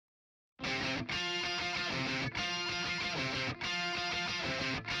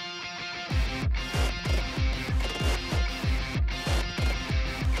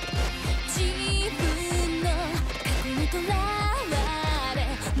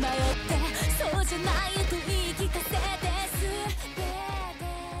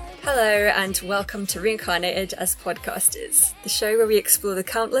Hello and welcome to Reincarnated as Podcasters, the show where we explore the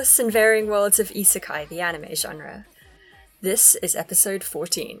countless and varying worlds of isekai, the anime genre. This is episode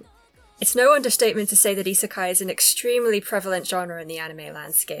 14. It's no understatement to say that isekai is an extremely prevalent genre in the anime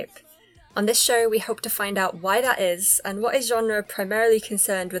landscape. On this show, we hope to find out why that is, and what a genre primarily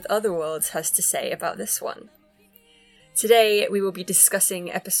concerned with other worlds has to say about this one. Today, we will be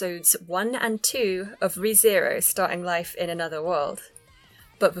discussing episodes 1 and 2 of ReZero starting life in another world.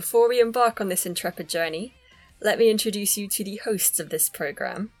 But before we embark on this intrepid journey, let me introduce you to the hosts of this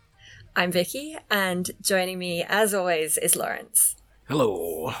program. I'm Vicky, and joining me, as always, is Lawrence.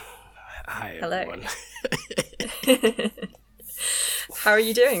 Hello. Hi, Hello. everyone. How are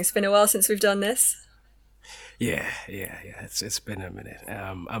you doing? It's been a while since we've done this. Yeah. It's been a minute.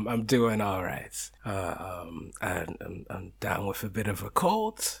 I'm doing all right. I'm down with a bit of a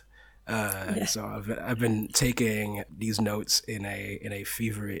cold. So I've been taking these notes in a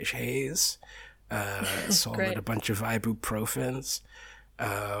feverish haze. Swallowed a bunch of ibuprofens.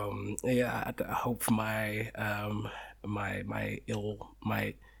 I hope my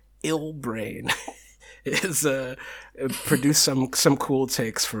ill brain is produce some cool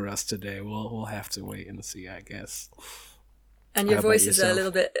takes for us today. We'll have to wait and see, I guess. And your voice is a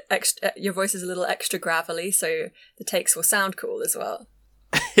little bit extra. Your voice is a little extra gravelly, so the takes will sound cool as well.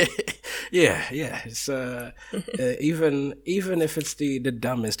 Yeah. It's even if it's the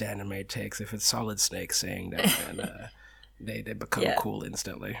dumbest anime takes, if it's Solid Snake saying that, then they become cool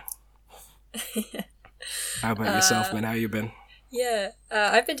instantly. How about yourself, man? How you been? Yeah,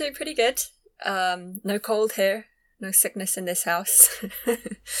 I've been doing pretty good. No cold here, no sickness in this house.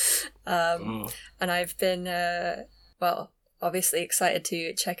 And I've been obviously excited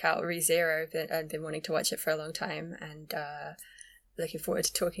to check out ReZero. I've been wanting to watch it for a long time, and looking forward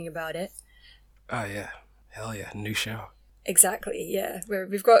to talking about it. Oh yeah, hell yeah, new show. Exactly, yeah.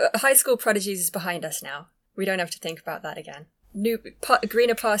 We've got High School Prodigies behind us now. We don't have to think about that again.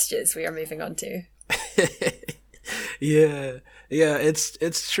 Greener pastures we are moving on to. Yeah,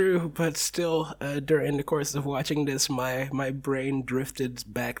 it's true, but still, during the course of watching this, my brain drifted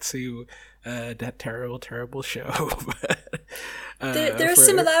back to that terrible show. There are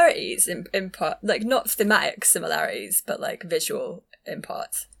similarities in part, like not thematic similarities, but like visual in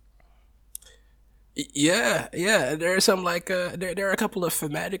parts. Yeah. There are some there are a couple of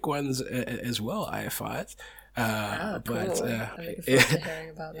thematic ones as well, I thought. Cool. But I'm looking forward to hearing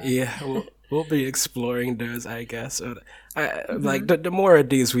about that. Yeah, we'll be exploring those, I guess. Like the more of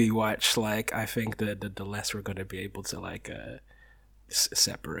these we watch, like I think the less we're going to be able to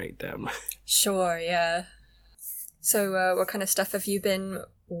separate them. Sure, yeah. So, what kind of stuff have you been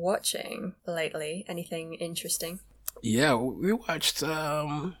watching lately? Anything interesting? Yeah, we watched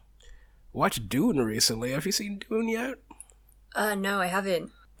Dune recently. Have you seen Dune yet? No, I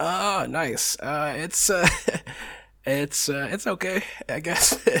haven't. Oh, nice. It's okay, I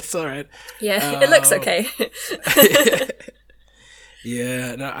guess. It's all right. Yeah, it looks okay.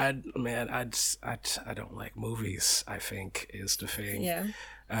 Yeah, no, I don't like movies, I think, is the thing. Yeah.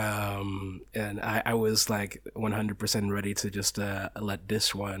 And I was like 100% ready to just let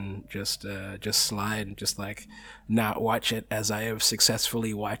this one just slide and just like not watch it, as I have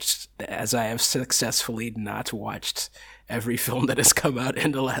successfully not watched every film that has come out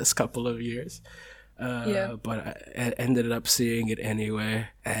in the last couple of years. But I ended up seeing it anyway,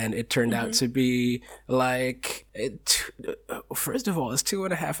 and it turned out to be like first of all, it's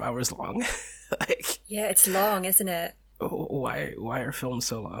 2.5 hours long. Yeah, it's long, isn't it? Why are films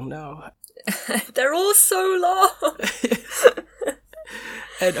so long now? They're all so long.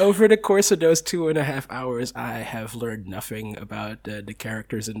 And over the course of those 2.5 hours, I have learned nothing about the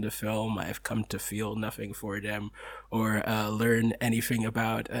characters in the film. I've come to feel nothing for them, or learn anything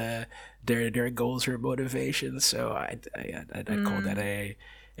about their goals or motivations. So I'd call that a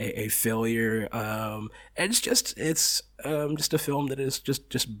failure. And it's just a film that is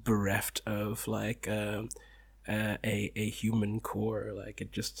just bereft of like a human core. Like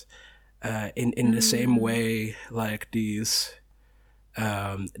it just in the same way like these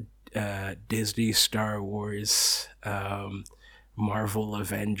Disney, Star Wars, Marvel,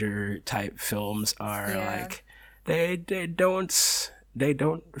 Avenger type films are like they don't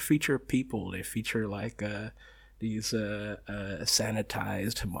feature people. They feature like these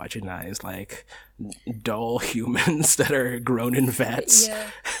sanitized, homogenized, like dull humans that are grown in vats.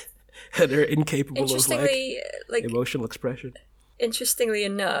 They're incapable of Interestingly, like emotional expression. interestingly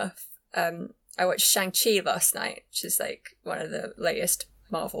enough, I watched Shang-Chi last night, which is like one of the latest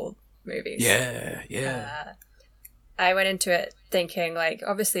Marvel movies. Yeah. I went into it thinking, like,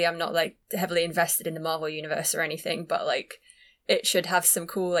 obviously I'm not like heavily invested in the Marvel universe or anything, but like it should have some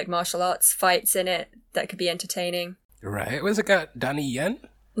cool like martial arts fights in it that could be entertaining. Right. Was it got Donnie Yen?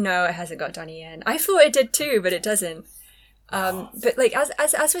 No, it hasn't got Donnie Yen. I thought it did too, but it doesn't. But like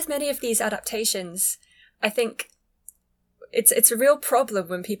as with many of these adaptations, I think it's a real problem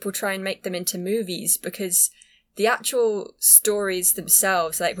when people try and make them into movies, because the actual stories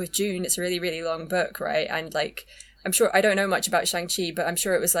themselves, like with Dune, it's a really, really long book, right? And like, I'm sure, I don't know much about Shang-Chi, but I'm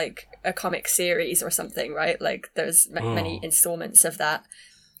sure it was like a comic series or something, right? Like there's many installments of that.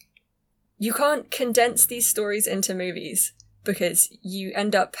 You can't condense these stories into movies because you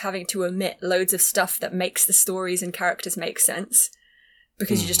end up having to omit loads of stuff that makes the stories and characters make sense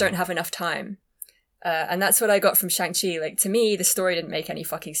because you just don't have enough time. And that's what I got from Shang-Chi. Like, to me, the story didn't make any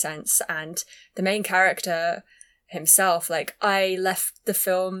fucking sense. And the main character himself, like, I left the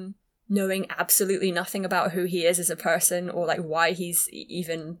film knowing absolutely nothing about who he is as a person or like why he's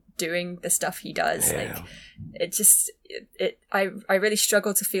even doing the stuff he does. Yeah. Like, it just, I really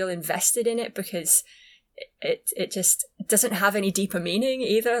struggle to feel invested in it because it just doesn't have any deeper meaning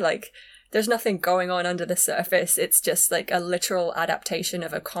either. Like, there's nothing going on under the surface. It's just like a literal adaptation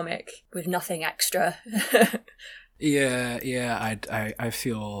of a comic with nothing extra. Yeah. I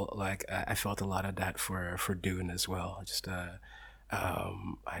feel like I felt a lot of that for Dune as well. Just I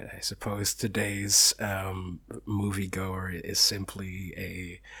suppose today's moviegoer is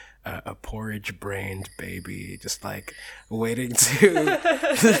simply a porridge-brained baby, just like waiting to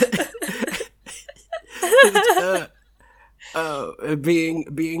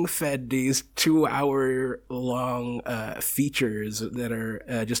being fed these 2-hour long features that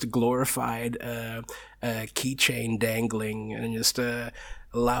are just glorified keychain dangling and just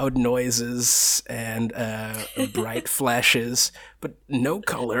loud noises and bright flashes, but no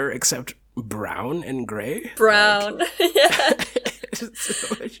color except brown and gray. Brown. Like, yeah.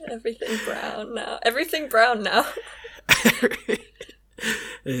 so much. Everything brown now. Everything brown now.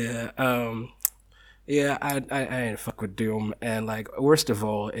 Yeah. Yeah, I ain't fuck with Doom, and like worst of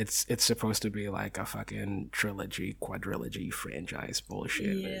all, it's supposed to be like a fucking trilogy, quadrilogy franchise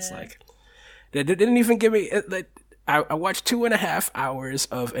bullshit. Yeah. It's like they didn't even give me like I watched 2.5 hours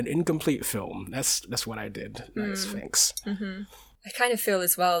of an incomplete film. That's what I did. Nice, thanks. Mm-hmm. I kind of feel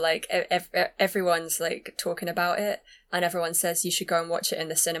as well like everyone's like talking about it, and everyone says you should go and watch it in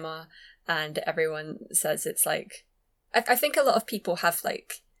the cinema, and everyone says it's like I think a lot of people have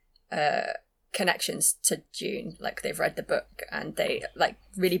like connections to Dune, like they've read the book and they like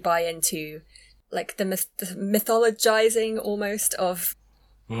really buy into like the mythologizing almost of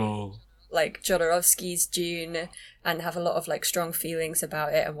like Jodorowsky's Dune, and have a lot of like strong feelings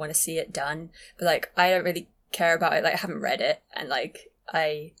about it and want to see it done. But like I don't really care about it. Like I haven't read it, and like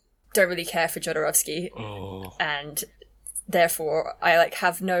I don't really care for Jodorowsky, and therefore I like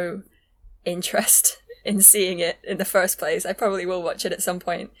have no interest in seeing it in the first place. I probably will watch it at some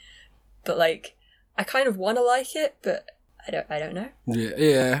point, but like I kind of want to like it, but I don't know.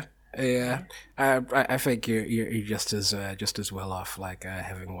 Yeah. I think you're just as well off like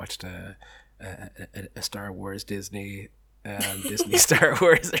having watched a Star Wars Disney Star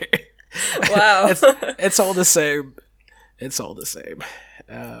Wars. Wow. it's all the same. It's all the same.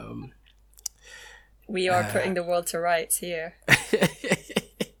 We are putting the world to rights here.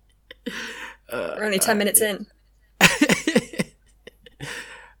 We're only 10 minutes in.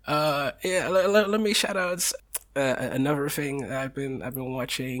 Let me shout out another thing I've been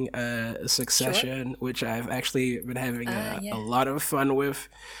watching, Succession, which I've actually been having a lot of fun with.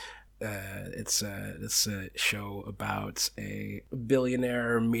 It's a show about a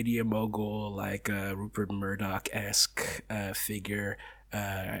billionaire media mogul, like Rupert Murdoch-esque figure,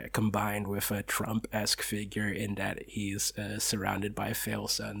 combined with a Trump-esque figure in that he's surrounded by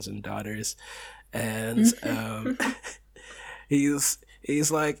failed sons and daughters, and he's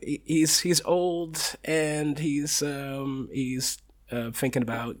old, and he's thinking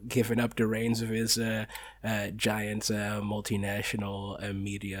about giving up the reins of his giant multinational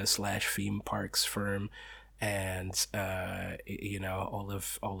media / theme parks firm, and all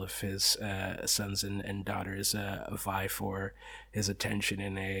of his sons and daughters vie for his attention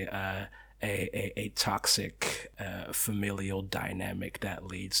in a toxic familial dynamic that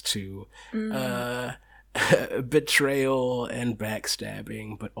leads to betrayal and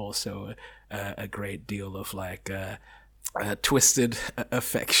backstabbing, but also a great deal of like twisted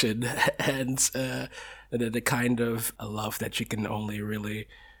affection and the kind of love that you can only really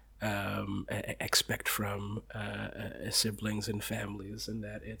expect from siblings and families, and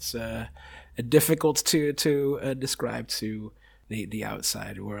that it's difficult to describe to the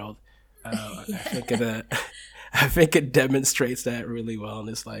outside world. I think I think it demonstrates that really well, and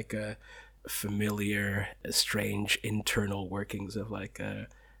it's like a familiar, strange internal workings of like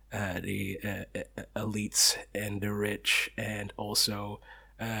the elites and the rich, and also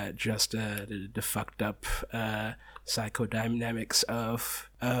just the fucked up psychodynamics of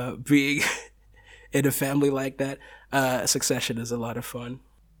being in a family like that. Succession is a lot of fun.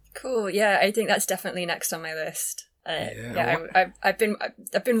 Cool. Yeah, I think that's definitely next on my list. I've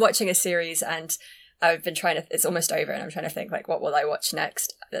been watching a series, and I've been trying to. It's almost over, and I'm trying to think like, what will I watch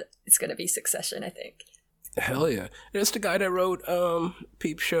next? It's going to be Succession, I think. Hell yeah! It's the guy that wrote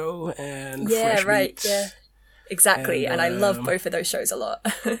Peep Show and Fresh right, Meats. Yeah, exactly. And I love both of those shows a lot.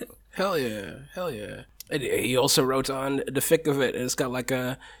 Hell yeah! And he also wrote on The Thick of It. It's got like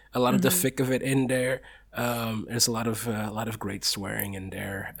a lot of The Thick of It in there. There's a lot of great swearing in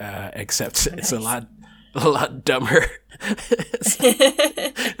there, except it's a lot dumber.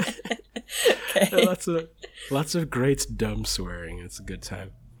 Okay. Lots of great dumb swearing. It's a good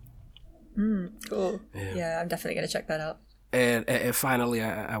time. Cool. Yeah, I'm definitely gonna check that out. And finally,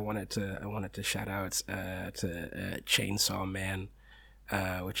 I wanted to shout out to Chainsaw Man,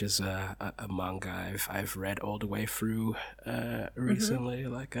 which is a manga I've read all the way through recently,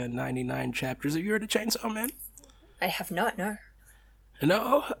 like 99 chapters. Have you heard of Chainsaw Man? I have not. No.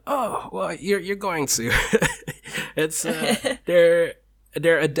 No? Oh, well, you're going to. It's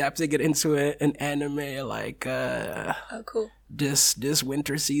they're adapting it into an anime like oh, cool. This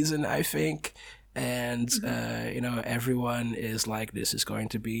winter season, I think. And everyone is like, this is going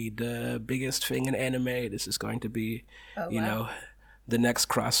to be the biggest thing in anime. This is going to be the next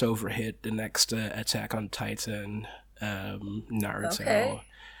crossover hit, the next Attack on Titan, Naruto,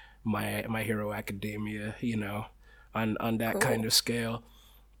 My Hero Academia, on that kind of scale.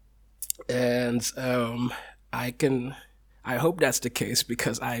 And I hope that's the case,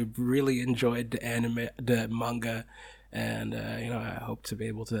 because I really enjoyed the manga, and I hope to be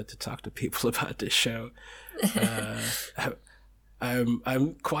able to talk to people about this show.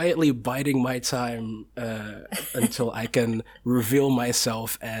 I'm quietly biding my time until I can reveal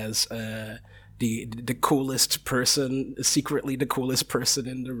myself as the coolest person, secretly the coolest person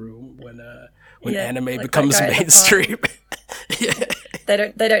in the room when anime like becomes mainstream. Yeah.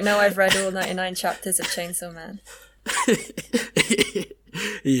 They don't know I've read all 99 chapters of Chainsaw Man.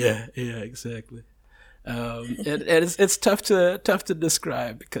 yeah, exactly. And it's tough to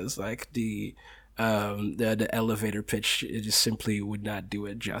describe, because like the elevator pitch, it just simply would not do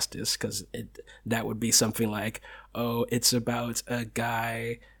it justice, because that would be something like, oh, it's about a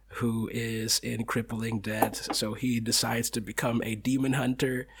guy who is in crippling debt, so he decides to become a demon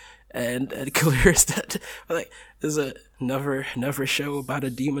hunter, and it clears that like there's another show about a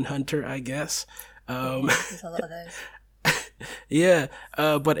demon hunter, I guess. There's a lot of those. Yeah,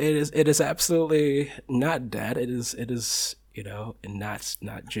 but it is absolutely not that. It is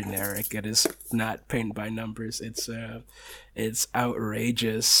not generic. It is not paint by numbers. It's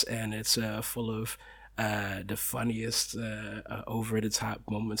outrageous, and it's full of the funniest over the top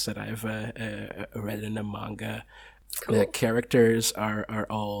moments that I've read in the manga. Cool. The characters are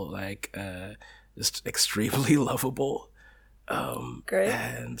all like just extremely lovable. Great.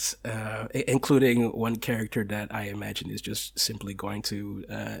 And including one character that I imagine is just simply going to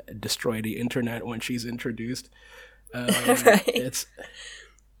destroy the internet when she's introduced. Right. It's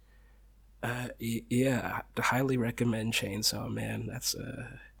I highly recommend Chainsaw Man. That's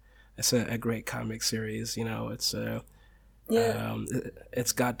a great comic series. It's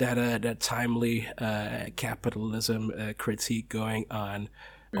got that timely capitalism critique going on,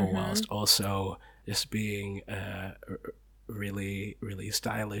 whilst also just being really, really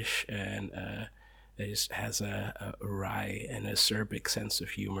stylish, and it just has a wry and acerbic sense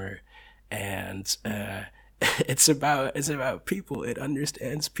of humor, and it's about people. It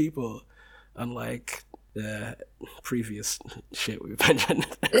understands people, unlike the previous shit we've mentioned.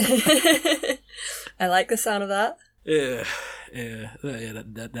 I like the sound of that. Yeah.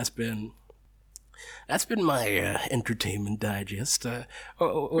 That's been my entertainment digest.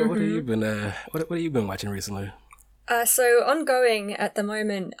 What have you been what have you been watching recently? So ongoing at the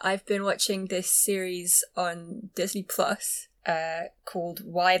moment, I've been watching this series on Disney Plus called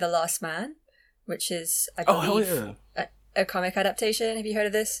Y: The Last Man, which is, I believe, a comic adaptation. Have you heard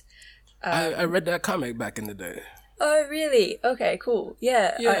of this? I read that comic back in the day. Oh, really? Okay, cool.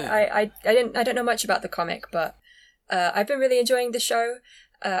 Yeah. I don't know much about the comic, but I've been really enjoying the show.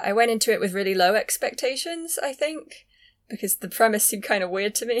 I went into it with really low expectations, I think, because the premise seemed kind of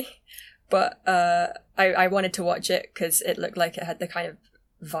weird to me. But I wanted to watch it because it looked like it had the kind of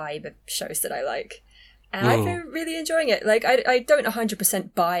vibe of shows that I like. And I've been really enjoying it. Like, I don't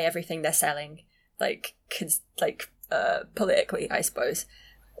 100% buy everything they're selling, like, politically, I suppose,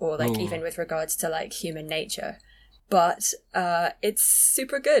 or like even with regards to like human nature. But it's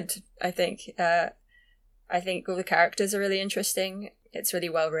super good, I think. I think all the characters are really interesting. It's really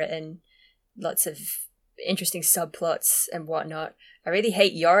well written. Lots of interesting subplots and whatnot. I really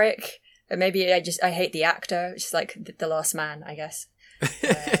hate Yorick. Or maybe I hate the actor, just like the Last Man, I guess.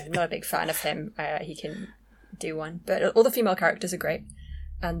 I'm not a big fan of him. He can do one. But all the female characters are great.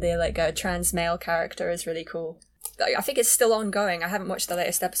 And the like trans male character is really cool. I think it's still ongoing. I haven't watched the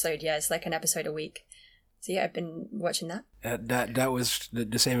latest episode yet. It's like an episode a week. So yeah, I've been watching that. That was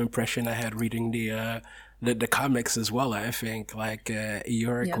the same impression I had reading the comics as well. I think like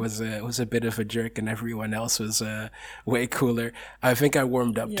Yorick was a bit of a jerk, and everyone else was way cooler. I think I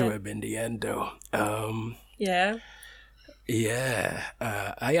warmed up to him in the end, though. I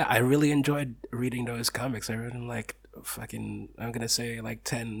really enjoyed reading those comics. I read them like fucking, I'm gonna say like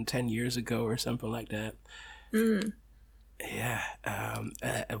 10 years ago or something like that.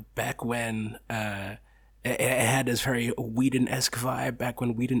 Back when it had this very Whedon-esque vibe, back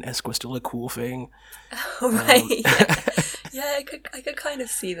when Whedon-esque was still a cool thing. Oh, right. I could kind of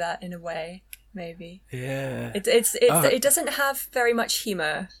see that in a way, maybe. Yeah. It doesn't have very much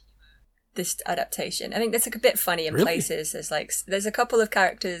humor, this adaptation. I think it's like a bit funny in places. There's a couple of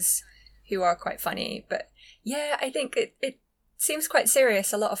characters who are quite funny, but yeah, I think it seems quite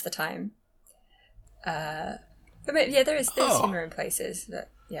serious a lot of the time. But maybe, there's humor in places, but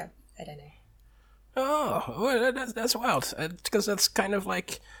yeah, I don't know. Oh, well, that's wild. Because that's kind of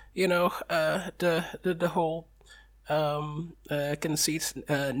like, the whole conceit.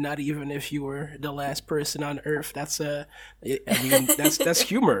 Not even if you were the last person on Earth. That's that's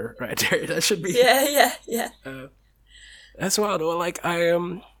humor right there. That should be. Yeah. That's wild. Well, like I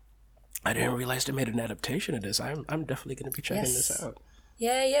didn't realize they made an adaptation of this. I'm definitely going to be checking this out.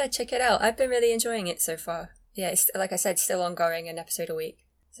 Yeah, check it out. I've been really enjoying it so far. Yeah, it's, like I said, still ongoing, an episode a week.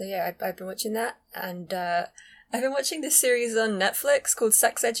 So yeah, I've been watching that, and I've been watching this series on Netflix called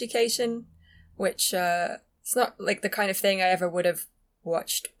Sex Education, which it's not like the kind of thing I ever would have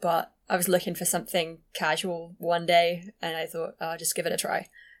watched, but I was looking for something casual one day, and I thought I'll just give it a try.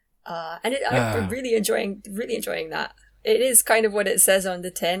 And I'm really enjoying that. It is kind of what it says on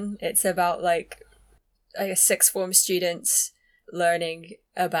the tin. It's about like, I guess, sixth form students learning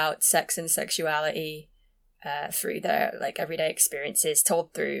about sex and sexuality through their like everyday experiences,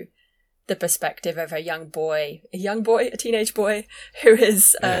 told through the perspective of a teenage boy who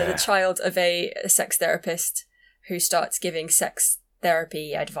is the child of a sex therapist who starts giving sex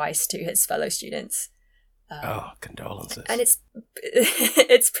therapy advice to his fellow students. Condolences. And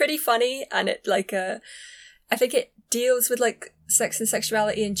it's pretty funny, and it like I think it deals with like sex and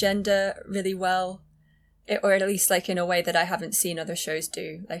sexuality and gender really well, or at least like in a way that I haven't seen other shows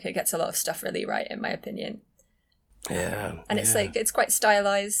do. Like it gets a lot of stuff really right, in my opinion. Yeah. And it's like, it's quite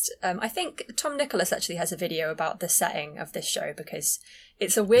stylized. I think Tom Nicholas actually has a video about the setting of this show, because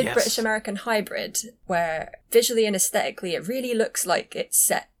it's a weird British-American hybrid where visually and aesthetically it really looks like it's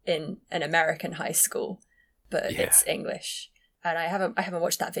set in an American high school, but it's English. And I haven't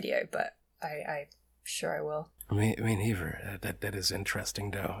watched that video, but I'm sure I will. I mean, either. That is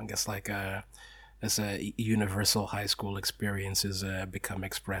interesting, though. I guess like as a universal high school experiences become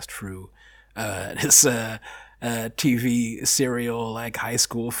expressed through this TV serial like high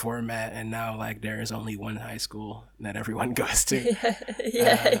school format, and now like there is only one high school that everyone goes to.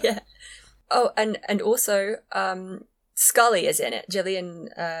 Yeah. Oh, and also Scully is in it. Gillian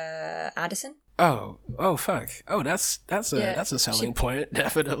Addison. Oh, fuck. Oh, that's a selling point,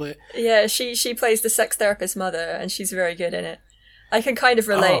 definitely. Yeah, she plays the sex therapist's mother, and she's very good in it. I can kind of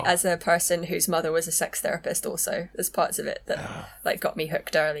relate as a person whose mother was a sex therapist also. There's parts of it that like got me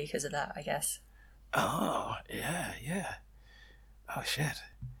hooked early because of that, I guess. Oh, yeah. Oh, shit.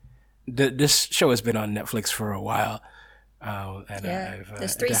 This show has been on Netflix for a while. And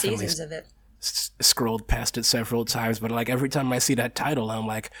there's 3 seasons of it. Scrolled past it several times, but like every time I see that title, I'm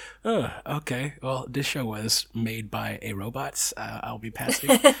like, oh, okay, well, this show was made by a robot. I'll be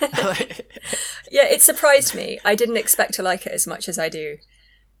passing. Yeah, it surprised me. I didn't expect to like it as much as I do.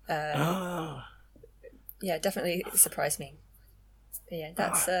 Yeah, definitely surprised me. But yeah,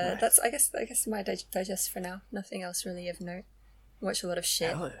 that's nice. I guess my digest for now. Nothing else really of note. Watch a lot of shit.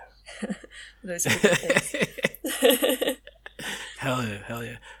 Hell yeah. Those are good things. Hell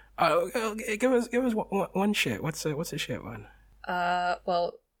yeah. Give us one shit. What's a shit one?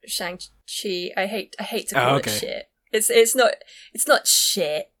 Well, Shang-Chi. I hate to call it shit, It's not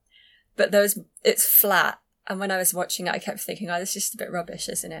shit, but it's flat. And when I was watching it, I kept thinking, "Oh, this is just a bit rubbish,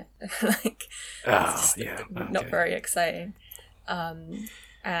 isn't it?" Like, it's just not very exciting.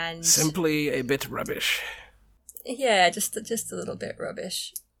 And simply a bit rubbish. Yeah, just a little bit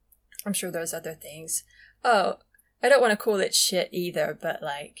rubbish. I'm sure there's other things. Oh, I don't want to call it shit either, but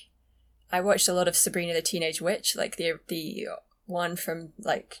like, I watched a lot of Sabrina the Teenage Witch, like the one from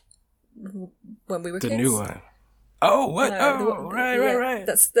like when we were kids. The new one. Oh, what? Right.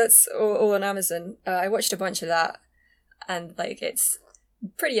 That's all on Amazon. I watched a bunch of that, and like it's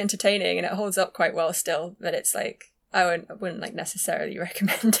pretty entertaining, and it holds up quite well still. But it's like I wouldn't like necessarily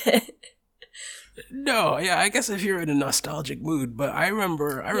recommend it. No, yeah, I guess if you're in a nostalgic mood, but I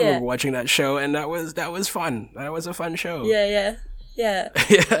remember watching that show, and that was fun. That was a fun show. Yeah. Yeah,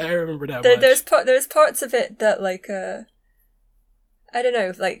 I remember that. There's parts of it that like I don't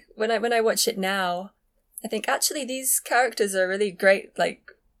know, like when I watch it now, I think actually these characters are really great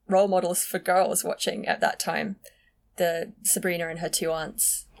like role models for girls watching at that time. The Sabrina and her two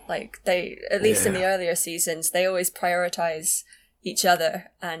aunts, like they, at least in the earlier seasons, they always prioritize each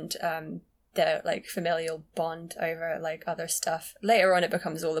other and their like familial bond over like other stuff. Later on, it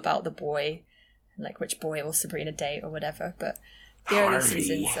becomes all about the boy and like which boy will Sabrina date or whatever. But the early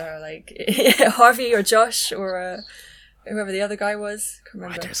seasons are like Harvey or Josh or whoever the other guy was. Can't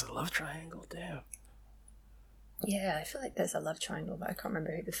remember. Right, there's a love triangle. Damn. Yeah, I feel like there's a love triangle, but I can't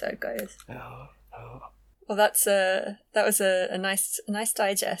remember who the third guy is. Oh. Well, that was a nice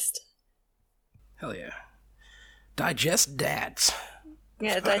digest. Hell yeah. Digest dads.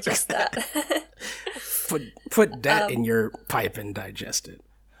 Yeah, digest that. Put that in your pipe and digest it.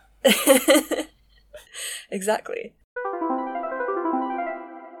 Exactly.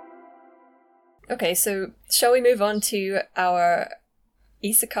 Okay, so shall we move on to our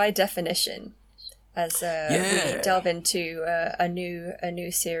isekai definition as we delve into a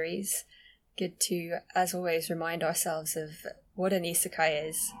new series? Good to, as always, remind ourselves of what an isekai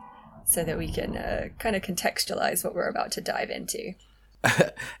is, so that we can kind of contextualize what we're about to dive into.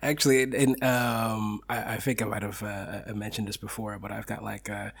 Actually, I think I might have mentioned this before, but I've got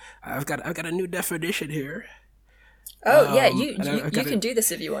I've got a new definition here. Oh yeah, you can do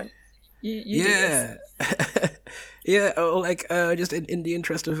this if you want. You do this. Yeah, just in the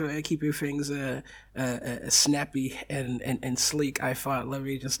interest of keeping things snappy and sleek, I thought let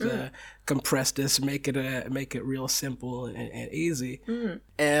me just compress this, make it real simple and easy.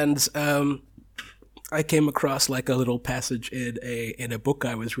 And I came across like a little passage in a book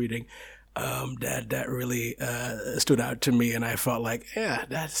I was reading that really stood out to me, and I felt like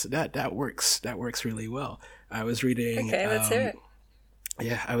that works really well. I was reading. Okay, let's hear it.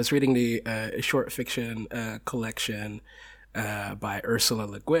 Yeah, I was reading the short fiction collection by Ursula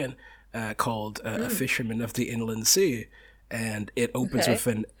Le Guin called A Fisherman of the Inland Sea. And it opens with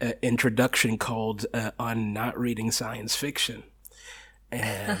an introduction called On Not Reading Science Fiction.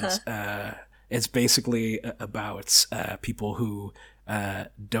 And it's basically about people who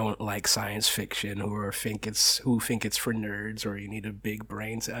don't like science fiction, who think it's for nerds, or you need a big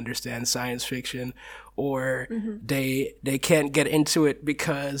brain to understand science fiction, or they can't get into it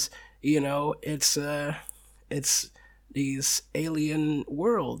because it's these alien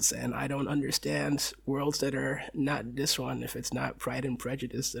worlds, and I don't understand worlds that are not this one. If it's not Pride and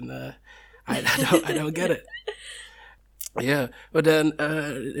Prejudice, then I don't get it. Yeah, but then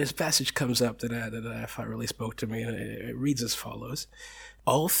this passage comes up that I thought really spoke to me, and it reads as follows.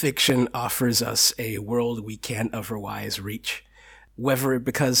 All fiction offers us a world we can't otherwise reach, whether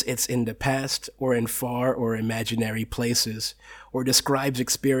because it's in the past or in far or imaginary places, or describes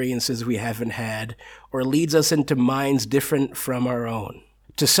experiences we haven't had, or leads us into minds different from our own.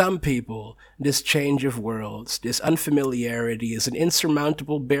 To some people, this change of worlds, this unfamiliarity is an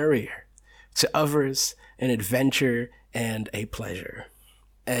insurmountable barrier. To others, an adventure and a pleasure.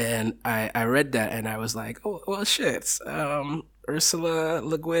 And I read that and I was like, oh, well, shit. Ursula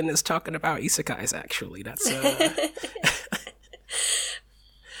Le Guin is talking about isekais, actually. That's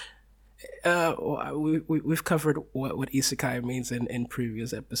we've covered what isekai means in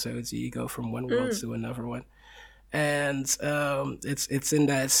previous episodes. You go from one world to another one, and it's in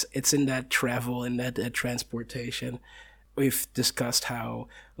that travel, in that transportation. We've discussed how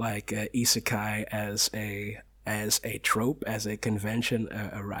like isekai as a trope, as a convention,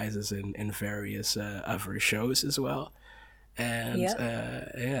 arises in various other shows as well. And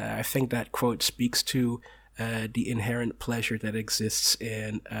I think that quote speaks to the inherent pleasure that exists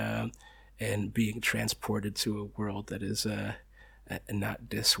in being transported to a world that is not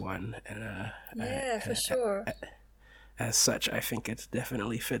this one. And, for sure. As such, I think it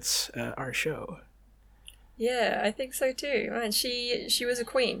definitely fits our show. Yeah, I think so too. And she was a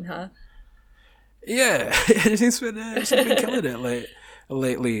queen, huh? Yeah, she's been killing it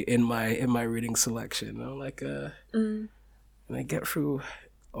lately in my reading selection. I'm like, and I get through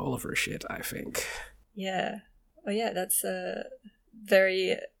all of her shit, I think. Yeah. Oh yeah, that's a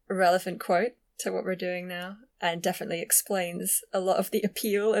very relevant quote to what we're doing now, and definitely explains a lot of the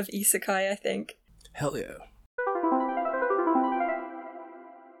appeal of isekai, I think. Hell yeah.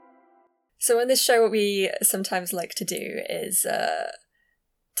 So in this show, what we sometimes like to do is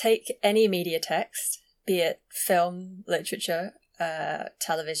take any media text, be it film, literature,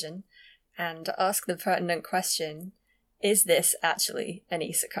 television, and ask the pertinent question, is this actually an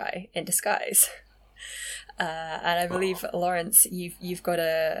isekai in disguise? And I believe, Lawrence, you've got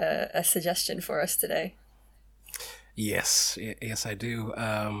a suggestion for us today. Yes, I do.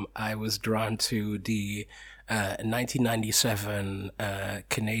 I was drawn to the 1997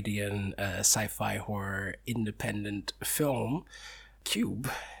 Canadian sci-fi horror independent film Cube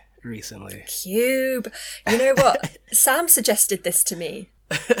recently. Cube. You know what? Sam suggested this to me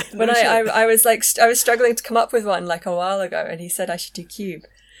when I was I was struggling to come up with one like a while ago, and he said I should do Cube.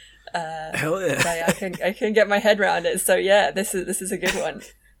 Hell yeah! I couldn't get my head around it. So yeah, this is a good one.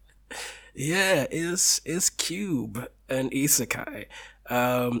 Yeah, is Cube an isekai?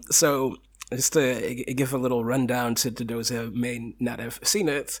 So just to give a little rundown to those who may not have seen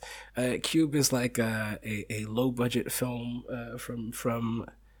it, Cube is like a low budget film from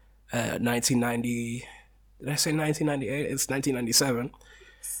 1990. Did I say 1998? It's 1997.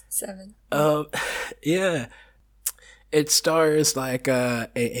 7. Yeah. It stars like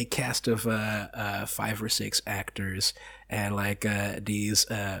a cast of 5 or 6 actors and like these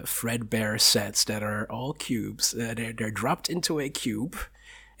threadbare sets that are all cubes. They're dropped into a cube,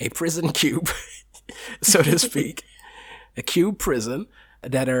 a prison cube, so to speak, a cube prison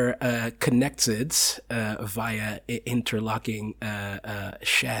that are connected via interlocking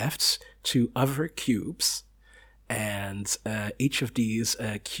shafts to other cubes, and each of these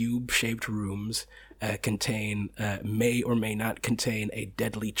cube-shaped rooms may or may not contain a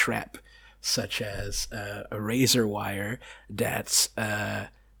deadly trap, such as a razor wire that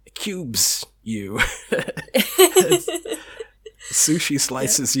cubes you. Sushi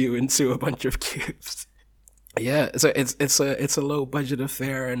slices you into a bunch of cubes. Yeah, so it's a low budget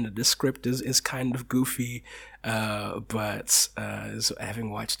affair, and the script is kind of goofy, but so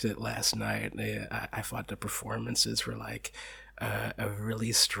having watched it last night, I thought the performances were like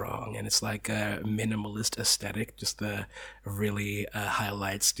really strong, and it's like a minimalist aesthetic, just really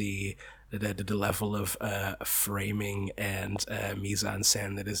highlights the level of framing and mise en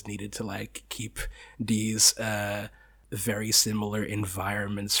scène that is needed to like keep these very similar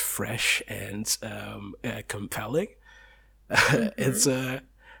environments fresh and compelling. It's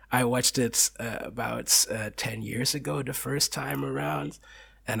I watched it about 10 years ago the first time around,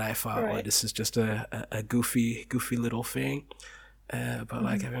 and I thought, well, this is just a goofy little thing. But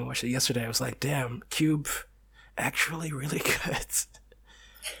like having watched it yesterday, I was like, damn, Cube, actually really good.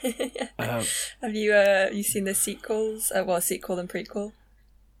 Have you seen the sequels? Sequel and prequel.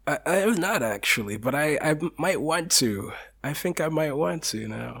 I have not actually, but I might want to. I think I might want to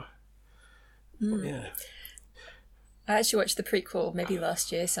now. Yeah. I actually watched the prequel maybe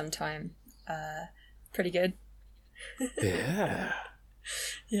last year sometime. Pretty good. Yeah.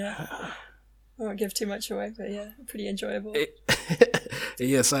 Yeah. I won't give too much away, but yeah, pretty enjoyable.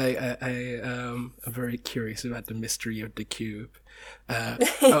 Yes, I am very curious about the mystery of the cube.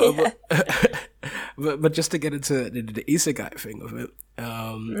 But just to get into the isekai thing of it,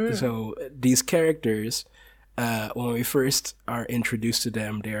 so these characters, when we first are introduced to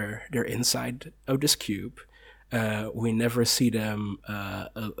them, they're inside of this cube. We never see them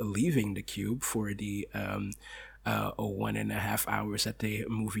leaving the cube for the 1.5 hours that the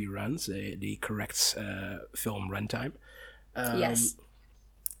movie runs, the correct film runtime. Yes.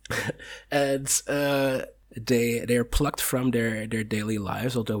 And they're plucked from their daily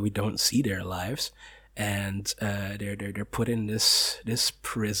lives, although we don't see their lives, and they're put in this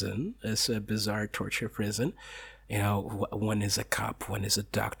prison, this bizarre torture prison. You know, one is a cop, one is a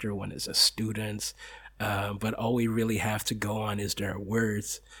doctor, one is a student. But all we really have to go on is their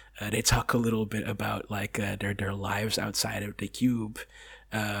words. They talk a little bit about like their lives outside of the cube.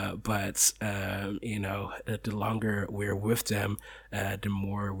 But you know, the longer we're with them, the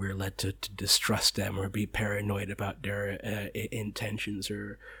more we're led to distrust them or be paranoid about their intentions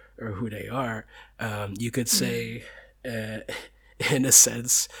or who they are. You could say, in a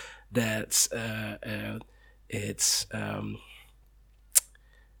sense, that it's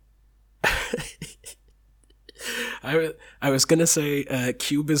I was gonna say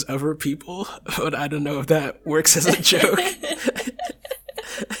Cube is other people, but I don't know if that works as a joke.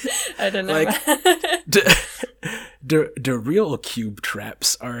 I don't know. Like the real cube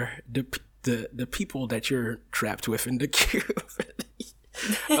traps are the people that you're trapped with in the cube.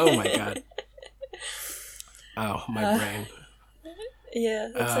 Oh my god. Oh, my brain. Yeah,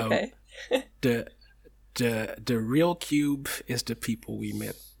 that's okay. The real cube is the people we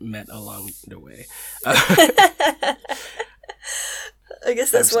met along the way. I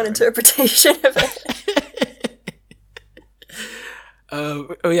guess that's one interpretation of it.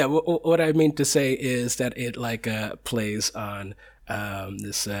 Oh yeah, what I mean to say is that it plays on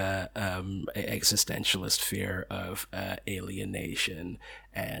this existentialist fear of alienation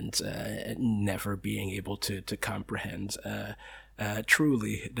and never being able to comprehend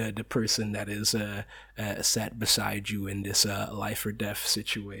truly the person that is sat beside you in this life or death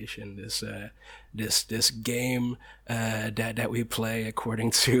situation, this game that we play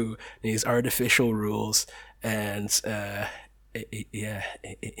according to these artificial rules, and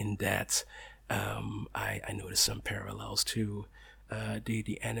in that I noticed some parallels to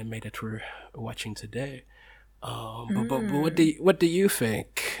the anime that we're watching today. But what do you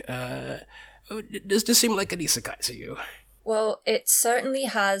think? Does this seem like an isekai to you? Well, it certainly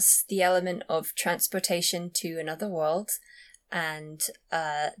has the element of transportation to another world, and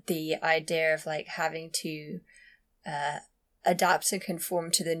the idea of like having to adapt and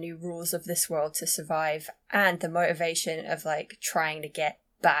conform to the new rules of this world to survive, and the motivation of like trying to get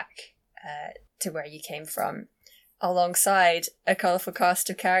back to where you came from, alongside a colourful cast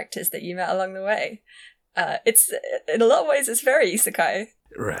of characters that you met along the way. It's in a lot of ways it's very isekai.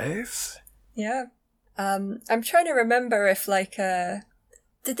 Right? Yeah. I'm trying to remember if like is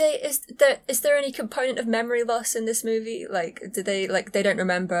there any component of memory loss in this movie? Like they don't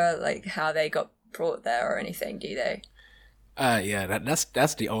remember like how they got brought there or anything, do they? Yeah,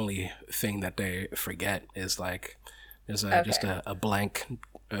 that's the only thing that they forget is like there's just a blank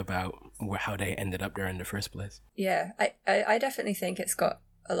about how they ended up there in the first place. Yeah, I definitely think it's got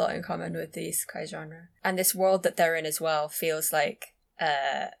a lot in common with the isekai genre. And this world that they're in as well feels like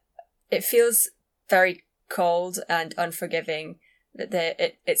it feels very cold and unforgiving,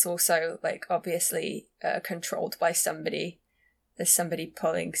 that it's also like obviously controlled by somebody. There's somebody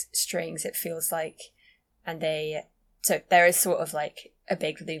pulling strings, it feels like, and so there is sort of like a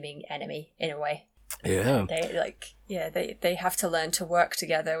big looming enemy in a way. Yeah. They have to learn to work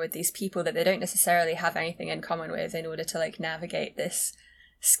together with these people that they don't necessarily have anything in common with in order to like navigate this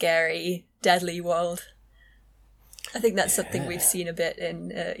scary, deadly world. I think that's something we've seen a bit in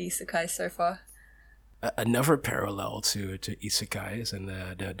isekai so far. Another parallel to isekais and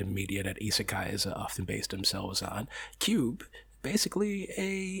the media that isekais often base themselves on, Cube, basically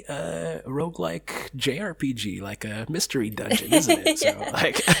a roguelike JRPG, like a mystery dungeon, isn't it? Yeah, so,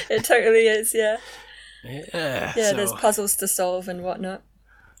 like it totally is, yeah. Yeah, so, there's puzzles to solve and whatnot.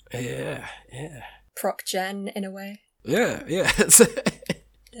 Yeah. Proc gen in a way. Yeah.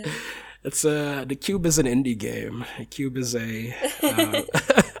 It's the Cube is an indie game. Cube is a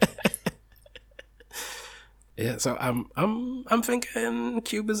yeah. So I'm thinking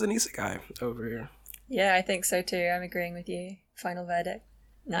Cube is an isekai over here. Yeah, I think so too. I'm agreeing with you. Final verdict.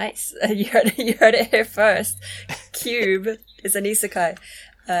 Nice. You heard it here first. Cube is an isekai.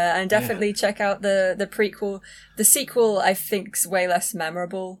 And definitely check out the prequel. The sequel, I think, is way less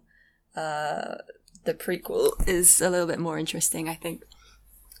memorable. The prequel is a little bit more interesting, I think.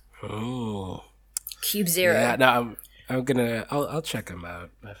 Oh. Cube Zero. Yeah, no, I'll check them out.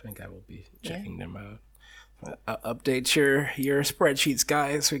 I think I will be checking them out. Update your spreadsheets,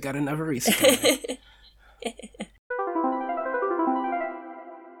 guys. We got another isekai.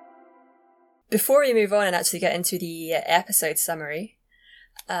 Before we move on and actually get into the episode summary,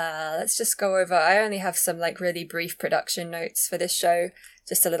 let's just go over. I only have some like really brief production notes for this show,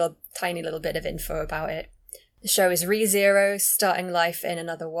 just a tiny little bit of info about it. The show is Re:Zero, starting life in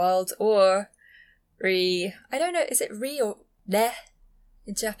another world, or I don't know, is it Re or Ne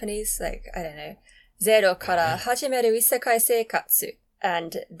in Japanese? Like, I don't know. Zero kara hajimeru isekai seikatsu.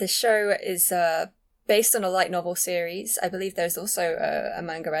 And the show is based on a light novel series. I believe there's also a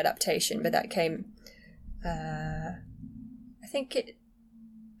manga adaptation, but that came, I think it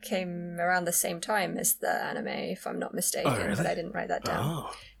came around the same time as the anime, if I'm not mistaken, really? But I didn't write that down. Oh.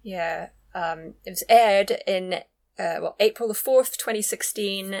 Yeah. It was aired in April the 4th,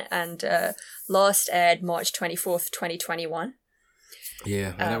 2016, and last aired March 24th, 2021.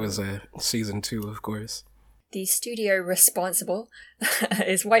 Yeah, that was season 2, of course. The studio responsible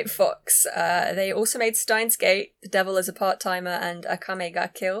is White Fox. They also made Steins Gate, The Devil is a Part-Timer, and Akame ga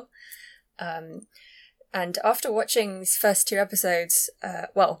Kill. And after watching these first 2 episodes,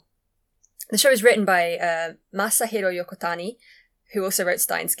 the show is written by Masahiro Yokotani, who also wrote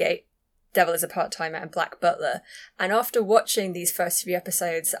Steins Gate, Devil is a Part-Timer, and Black Butler. And after watching these first few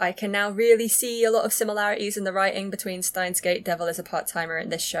episodes, I can now really see a lot of similarities in the writing between Steins Gate, Devil is a Part-Timer, and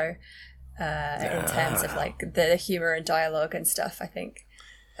this show, in terms of like the humor and dialogue and stuff. I think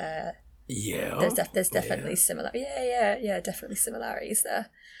there's definitely definitely similarities there.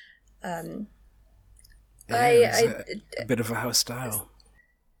 A bit of a house style.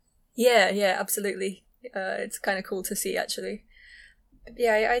 Yeah, absolutely. It's kind of cool to see, actually.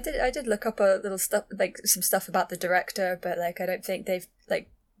 Yeah, I did look up a little stuff, like some stuff about the director, but like I don't think they've like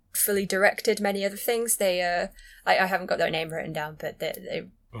fully directed many other things. They I haven't got their name written down, but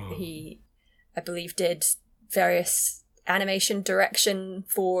he, I believe, did various animation direction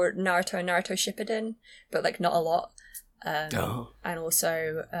for Naruto and Naruto Shippuden, but like not a lot. And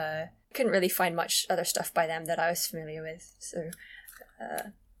also couldn't really find much other stuff by them that I was familiar with. So,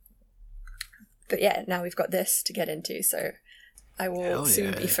 but yeah, now we've got this to get into, so I will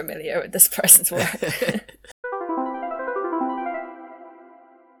soon be familiar with this person's work.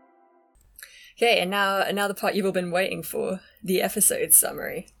 Okay, and now the part you've all been waiting for, the episode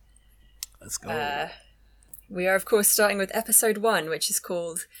summary. Let's go. We are, of course, starting with episode 1, which is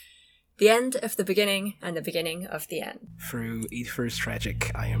called The End of the Beginning and the Beginning of the End. Through Aether's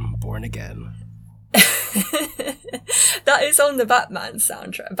tragic, I am born again. That is on the Batman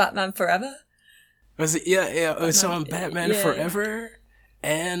soundtrack. Batman Forever? Was it? Yeah. It was on Batman Forever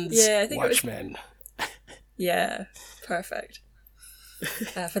and Watchmen. Yeah, perfect.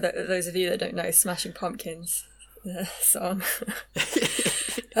 For those of you that don't know, Smashing Pumpkins song.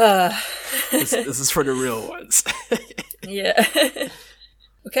 This is for the real ones. Yeah.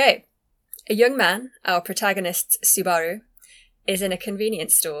 Okay. A young man, our protagonist Subaru, is in a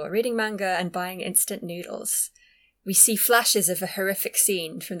convenience store reading manga and buying instant noodles. We see flashes of a horrific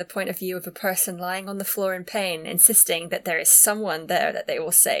scene from the point of view of a person lying on the floor in pain, insisting that there is someone there that they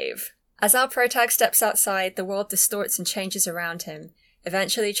will save. As our protag steps outside, the world distorts and changes around him,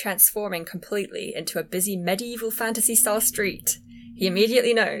 eventually transforming completely into a busy medieval fantasy-style street. He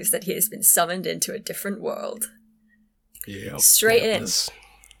immediately knows that he has been summoned into a different world. Yeah, Straight in.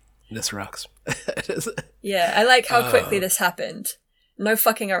 This rocks. Yeah, I like how quickly this happened. No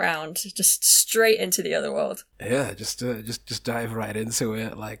fucking around, just straight into the other world. Yeah, just dive right into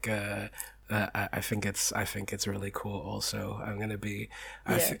it. Like, I think it's really cool. Also,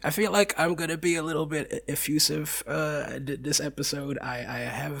 I feel like I'm gonna be a little bit effusive. This episode, I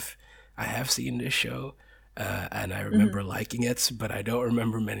have seen this show, and I remember liking it, but I don't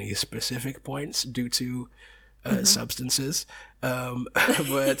remember many specific points due to substances.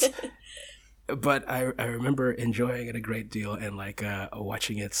 But I remember enjoying it a great deal, and like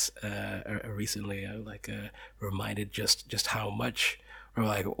watching it recently, reminded just how much, or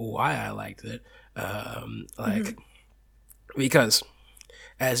like why I liked it. Because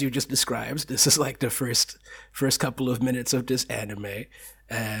as you just described, this is like the first couple of minutes of this anime,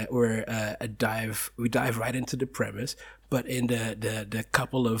 where we dive right into the premise. But in the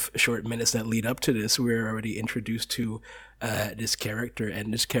couple of short minutes that lead up to this, we're already introduced to this character,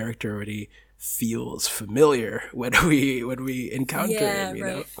 and this character already feels familiar when we encounter him, you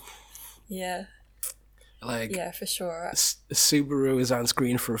know? Yeah. Like, yeah, for sure. Subaru is on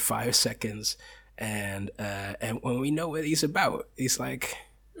screen for 5 seconds, and when we know what he's about, he's like,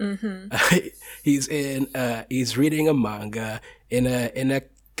 he's reading a manga in a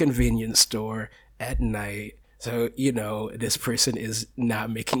convenience store at night. So, you know, this person is not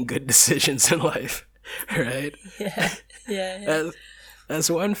making good decisions in life, right? Yeah. That's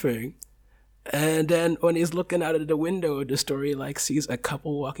one thing. And then when he's looking out of the window, the story like sees a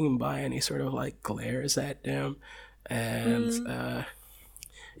couple walking by, and he sort of like glares at them, and and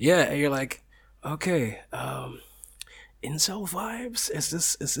you're like, okay, incel vibes. Is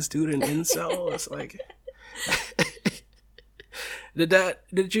this dude an incel? It's like,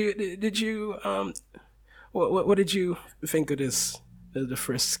 did you what did you think of this? The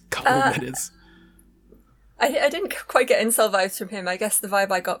first couple of minutes. I didn't quite get incel vibes from him. I guess the vibe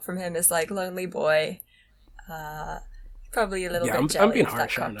I got from him is like lonely boy, probably a little bit jealous I'm being of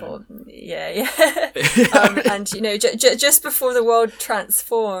harsh that on couple. Yeah. And you know, just before the world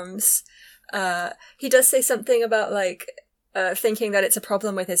transforms, he does say something about like thinking that it's a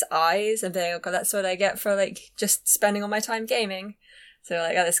problem with his eyes, and being, okay, that's what I get for like just spending all my time gaming. So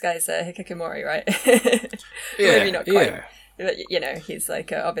like, oh, this guy's Hikikomori, right? Yeah, maybe not quite. Yeah. But, you know, he's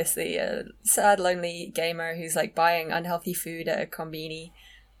like obviously a sad, lonely gamer who's like buying unhealthy food at a konbini.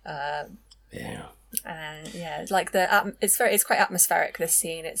 And yeah, like it's quite atmospheric, this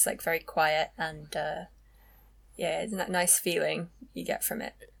scene. It's like very quiet, and Yeah, isn't that nice feeling you get from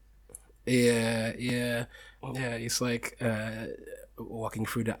it? Yeah. He's like walking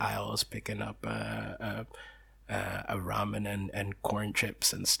through the aisles, picking up a ramen and corn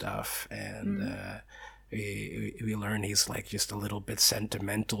chips and stuff, and we learn he's like just a little bit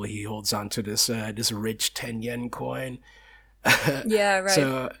sentimental. He holds on to this rich 10 yen coin. Yeah, right.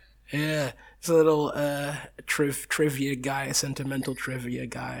 So yeah, it's a little trivia guy, sentimental trivia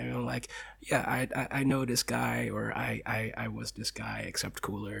guy. I'm like, yeah, I know this guy, or I was this guy, except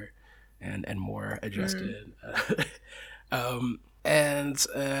cooler and more adjusted. And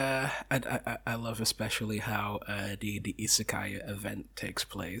I love especially how the isekai event takes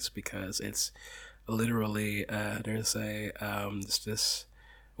place, because it's literally there's this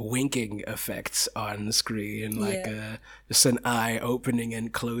winking effects on screen, like just an eye opening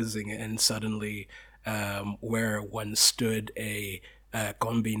and closing, and suddenly where once stood a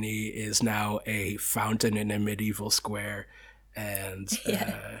konbini is now a fountain in a medieval square, and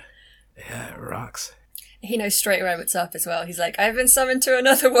yeah, it rocks. He knows straight away what's up as well. He's like, I've been summoned to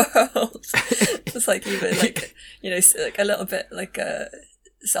another world. It's like even like, like a little bit like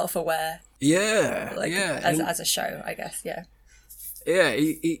self-aware. Yeah, like, yeah. As a show, I guess. Yeah. Yeah,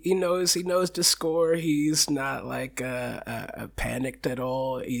 he knows the score. He's not like panicked at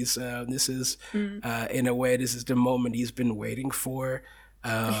all. He's this is in a way, this is the moment he's been waiting for.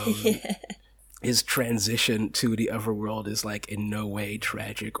 His transition to the other world is like in no way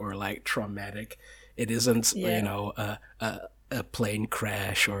tragic or like traumatic. It isn't a plane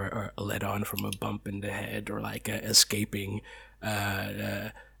crash or let on from a bump in the head, or like escaping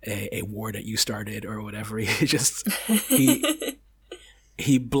a war that you started or whatever.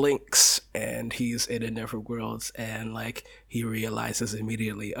 He blinks and he's in another world, and like he realizes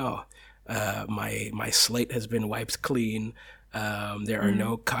immediately, my slate has been wiped clean. There are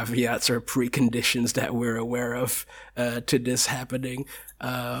no caveats or preconditions that we're aware of to this happening.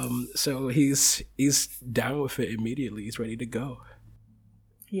 So he's down with it immediately. He's ready to go.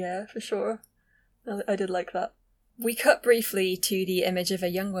 Yeah, for sure. I did like that. We cut briefly to the image of a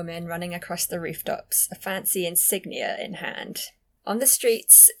young woman running across the rooftops, a fancy insignia in hand. On the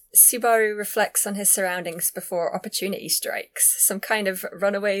streets, Subaru reflects on his surroundings before opportunity strikes. Some kind of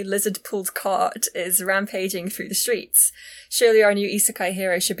runaway lizard-pulled cart is rampaging through the streets. Surely our new isekai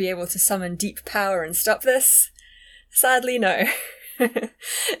hero should be able to summon deep power and stop this? Sadly, no.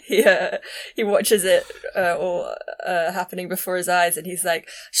 He watches it all happening before his eyes, and he's like,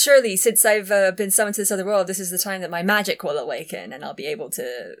 surely since I've been summoned to this other world, this is the time that my magic will awaken and I'll be able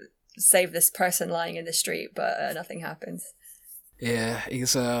to save this person lying in the street, but nothing happens. Yeah,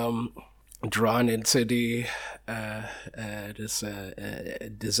 he's drawn into the this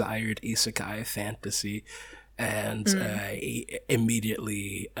desired isekai fantasy, and he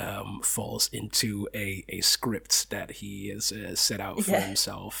immediately falls into a script that he has set out for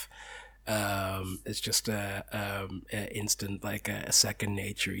himself. It's just a instant, like a second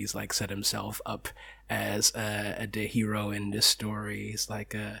nature. He's like set himself up as the hero in this story. He's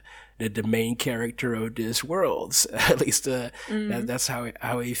like the main character of this world. At least that's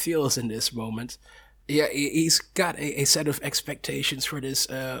how he feels in this moment. Yeah, he's got a set of expectations for this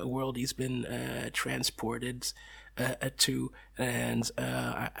world he's been transported to, and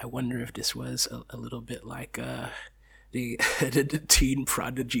I wonder if this was a little bit like the teen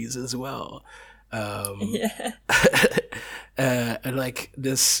prodigies as well. Like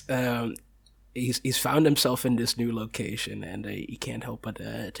this, he's found himself in this new location, and he can't help but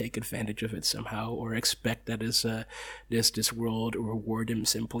take advantage of it somehow, or expect that this world reward him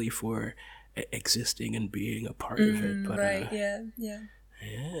simply for existing and being a part of it. But right,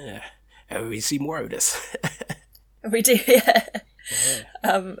 yeah. And we see more of this. We do, yeah.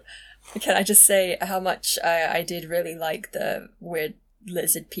 Can I just say how much I did really like the weird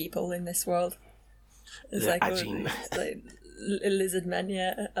lizard people in this world? It's like, lizard men,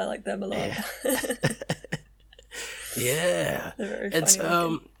 yeah. I like them a lot. Yeah. They're very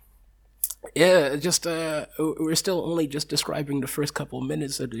funny. Yeah, just we're still only just describing the first couple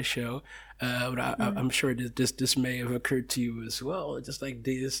minutes of the show, but I'm sure this may have occurred to you as well. Just like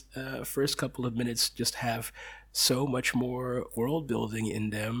these first couple of minutes just have so much more world building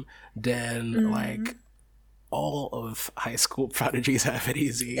in them than like all of High School Prodigies Have It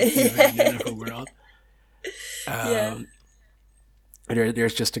Easy in the world.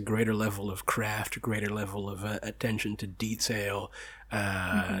 There's just a greater level of craft, a greater level of attention to detail.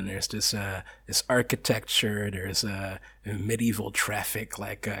 And there's this architecture. There's medieval traffic,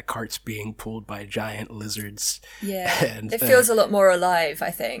 like carts being pulled by giant lizards. Yeah, and, it feels a lot more alive,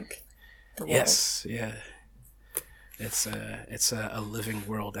 I think. Yes, yeah. It's a living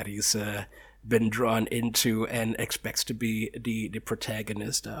world that he's been drawn into and expects to be the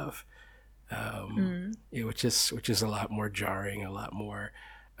protagonist of, which is a lot more jarring, a lot more,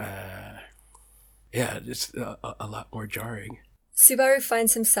 just a lot more jarring. Subaru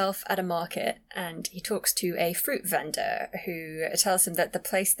finds himself at a market and he talks to a fruit vendor who tells him that the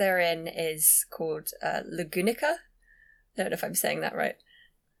place they're in is called Lagunica. I don't know if I'm saying that right.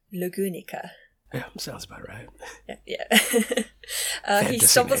 Lagunica. Yeah, sounds about right. Yeah. He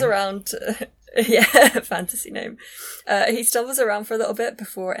stumbles name. Around. Fantasy name. He stumbles around for a little bit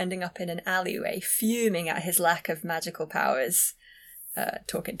before ending up in an alleyway, fuming at his lack of magical powers,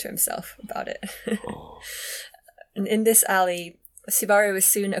 talking to himself about it. And in this alley, Subaru is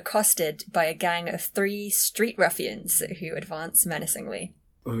soon accosted by a gang of 3 street ruffians who advance menacingly.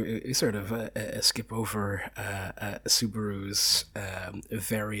 We sort of skip over Subaru's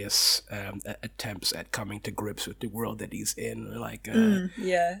various attempts at coming to grips with the world that he's in, like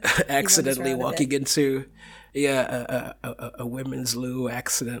accidentally walking into a women's loo,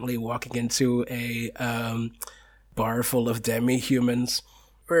 accidentally walking into a bar full of demi-humans.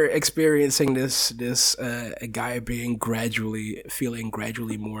 We're experiencing this guy feeling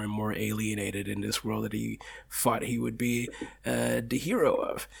gradually more and more alienated in this world that he thought he would be the hero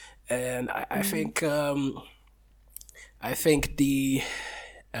of, and I think the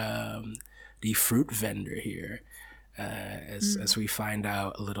fruit vendor here, as we find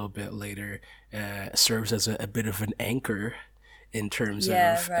out a little bit later, serves as a bit of an anchor in terms of.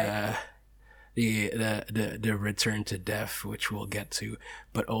 Right. The return to death, which we'll get to,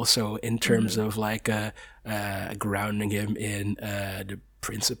 but also in terms of like grounding him in the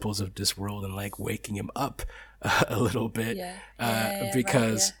principles of this world and like waking him up a little bit,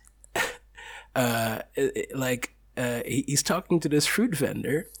 because he's talking to this fruit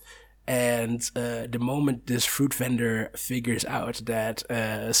vendor, and the moment this fruit vendor figures out that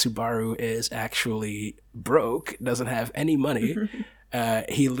Subaru is actually broke, doesn't have any money.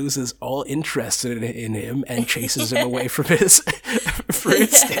 He loses all interest in him and chases him away from his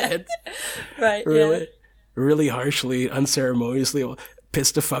fruit stand. Right. Really harshly, unceremoniously,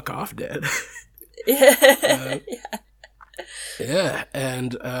 pissed the fuck off, Dad.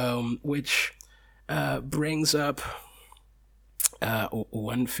 And which brings up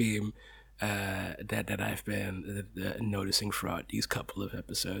one theme that I've been noticing throughout these couple of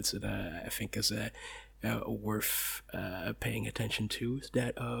episodes, that I think is worth paying attention to, is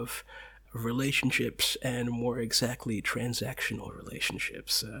that of relationships, and more exactly transactional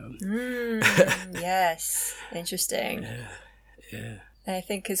relationships. Yes, interesting. Yeah. And I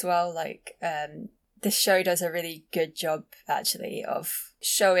think as well, like, this show does a really good job actually of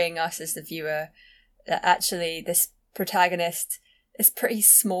showing us as the viewer that actually this protagonist is pretty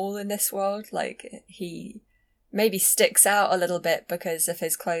small in this world. Like, he maybe sticks out a little bit because of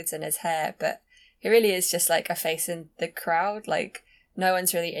his clothes and his hair, but he really is just like a face in the crowd. Like, no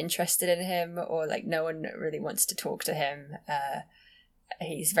one's really interested in him, or like no one really wants to talk to him.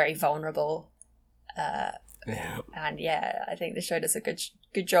 He's very vulnerable. And I think the show does a good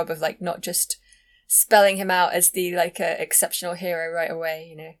job of like not just spelling him out as the like exceptional hero right away,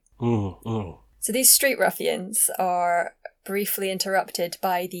 you know. So these street ruffians are briefly interrupted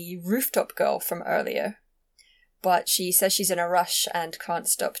by the rooftop girl from earlier, but she says she's in a rush and can't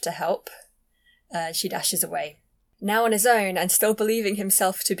stop to help. She dashes away. Now on his own, and still believing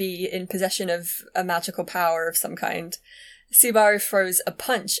himself to be in possession of a magical power of some kind, Subaru throws a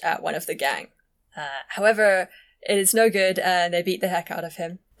punch at one of the gang. However, it is no good, and they beat the heck out of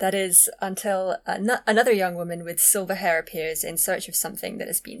him. That is until another young woman with silver hair appears in search of something that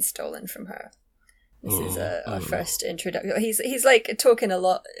has been stolen from her. This is our first introduction. He's like talking a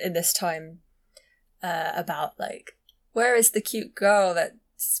lot in this time about like, where is the cute girl that's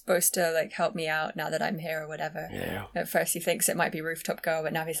supposed to like help me out now that I'm here or whatever. Yeah. At first he thinks it might be Rooftop Girl,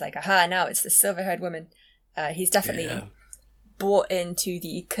 but now he's like, aha, now it's the silver-haired woman. He's definitely bought into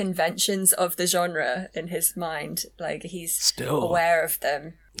the conventions of the genre in his mind. Like, he's still aware of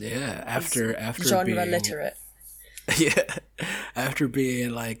them. Yeah, after genre being literate. Yeah, after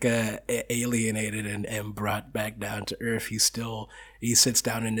being like alienated and brought back down to earth, he sits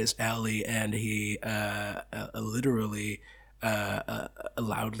down in this alley and he literally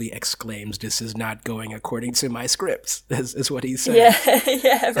loudly exclaims, "This is not going according to my scripts," is what he said.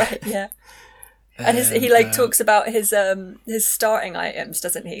 Yeah, right, yeah. And he like talks about his starting items,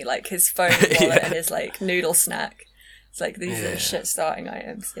 doesn't he? Like his phone wallet and his like noodle snack. It's like, these are shit starting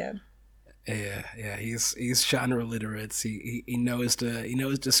items, yeah. Yeah. He's genre literate. He knows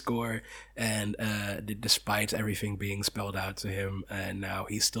the score, and despite everything being spelled out to him, and now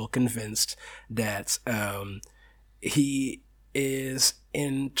he's still convinced that he is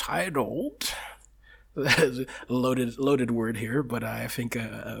entitled, loaded word here, but I think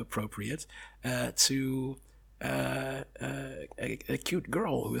appropriate, to a cute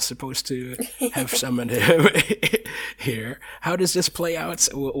girl who is supposed to have summoned him here. How does this play out?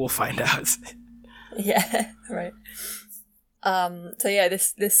 We'll find out. Yeah, right. So yeah,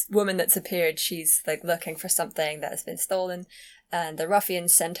 this woman that's appeared, she's like looking for something that has been stolen, and the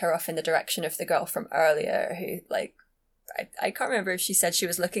ruffians send her off in the direction of the girl from earlier, who, like, I can't remember if she said she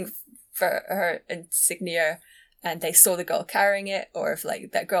was looking for her insignia and they saw the girl carrying it, or if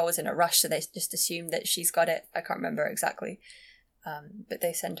like that girl was in a rush so they just assumed that she's got it. I can't remember exactly, but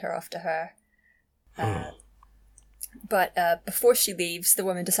they send her off to her. But before she leaves, the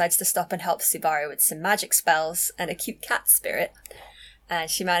woman decides to stop and help Subaru with some magic spells and a cute cat spirit, and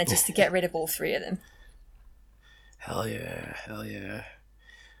she manages to get rid of all three of them. Hell yeah.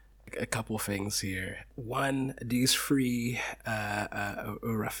 A couple things here. One, these three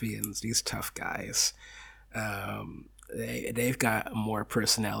ruffians, these tough guys, they've got more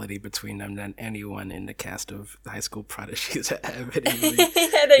personality between them than anyone in the cast of High School Prodigies have.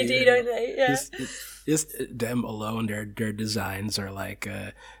 Yeah, they do, don't they? Yeah. Just them alone, their designs are like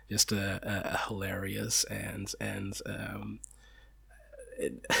just hilarious and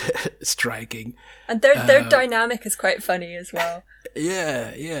striking, and their dynamic is quite funny as well.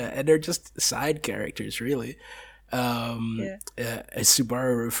 Yeah, and they're just side characters, really. Subaru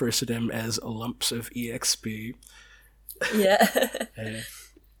refers to them as lumps of EXP. Yeah.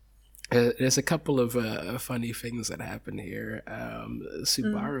 There's a couple of funny things that happen here.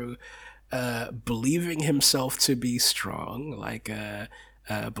 Subaru, believing himself to be strong, like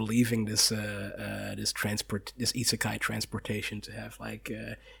believing this isekai transportation to have like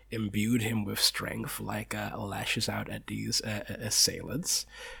imbued him with strength, like lashes out at these assailants.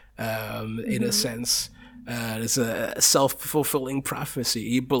 In a sense, it's a self-fulfilling prophecy.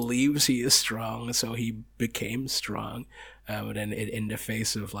 He believes he is strong, so he became strong. But then in the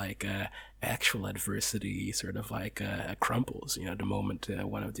face of like actual adversity, he sort of like crumples. You know, the moment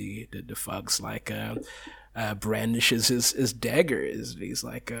one of the thugs like brandishes his dagger, he's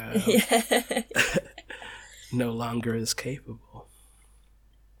like no longer as capable.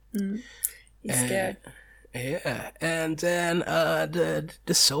 He's scared. Yeah, and then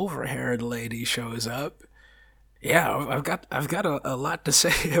the silver-haired lady shows up. Yeah, I've got a lot to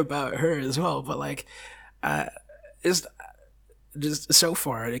say about her as well, but like, is just so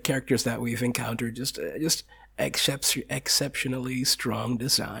far the characters that we've encountered just exceptionally strong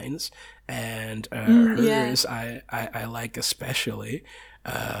designs, and hers I like especially.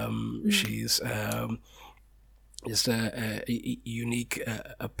 She's just a unique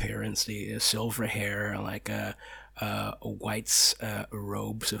appearance, the silver hair, like white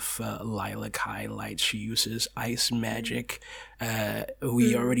robes of lilac highlights. She uses ice magic.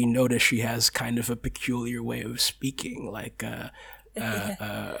 We already noticed she has kind of a peculiar way of speaking, like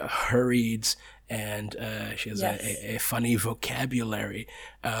hurried, and she has a funny vocabulary.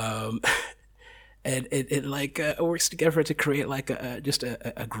 And it like works together to create like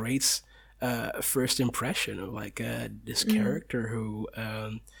a great first impression of like this character who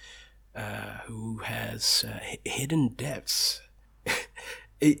has hidden depths.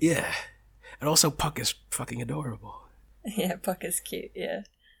 Yeah, and also Puck is fucking adorable. Yeah, Puck is cute. Yeah,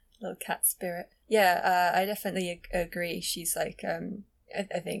 little cat spirit. Yeah, I definitely agree. She's like,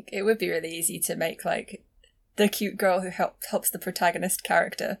 I think it would be really easy to make like the cute girl who helps the protagonist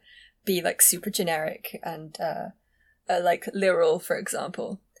character be like super generic and like literal, for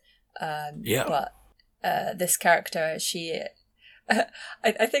example. But this character, she,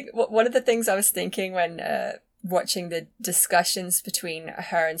 I think one of the things I was thinking when watching the discussions between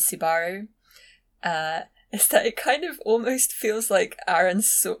her and Subaru, is that it kind of almost feels like the Aaron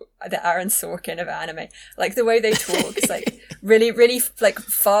Sorkin of anime. Like the way they talk is like really, really like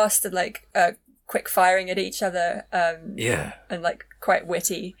fast and like quick firing at each other. And like quite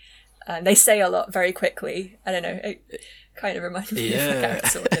witty. And they say a lot very quickly. I don't know. It kind of reminds me of like Aaron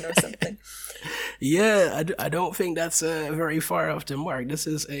Sorkin or something. Yeah, I don't think that's very far off the mark. This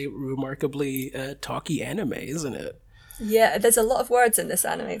is a remarkably talky anime, isn't it? Yeah, there's a lot of words in this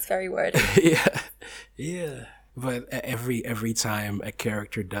anime. It's very wordy. Yeah. But every time a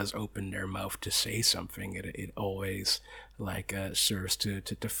character does open their mouth to say something, it always like serves to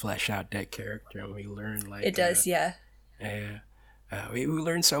flesh out that character, and we learn like it does. We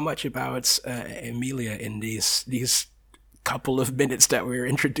learn so much about Emilia in these couple of minutes that we're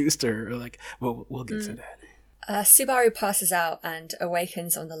introduced to her. Like, we'll get to that. Subaru passes out and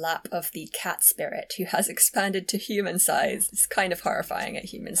awakens on the lap of the cat spirit, who has expanded to human size. It's kind of horrifying at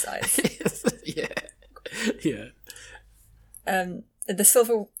human size. Yeah. The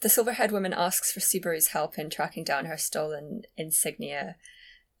silver-haired woman asks for Subaru's help in tracking down her stolen insignia.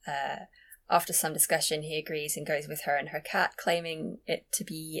 After some discussion, he agrees and goes with her and her cat, claiming it to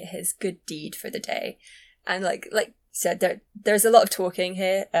be his good deed for the day. And like said, there's a lot of talking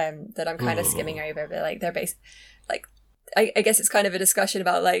here that I'm kind of skimming over, but like they're I guess it's kind of a discussion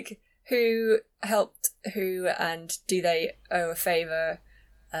about like who helped who and do they owe a favor,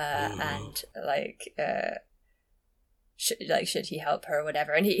 and should he help her or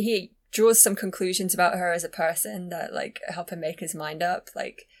whatever. And he draws some conclusions about her as a person that like help him make his mind up,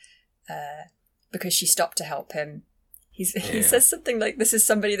 like because she stopped to help him. He says something like, this is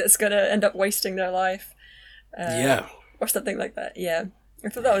somebody that's gonna end up wasting their life, or something like that. I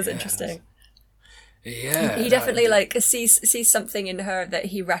thought that was interesting. He definitely sees something in her that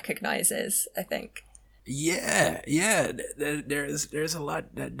he recognizes, I think. There's a lot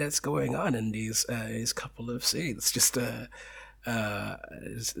that's going on in these couple of scenes. Just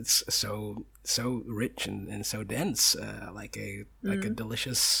it's so rich and so dense, like a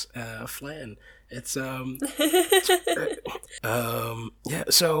delicious flan. It's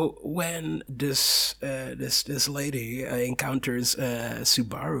So when this lady encounters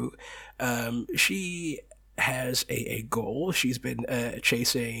Subaru, she has a goal. She's been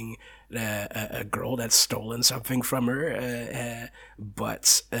chasing a girl that's stolen something from her,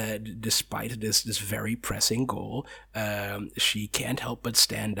 but despite this very pressing goal, she can't help but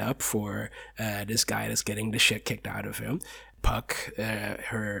stand up for this guy that's getting the shit kicked out of him. Puck,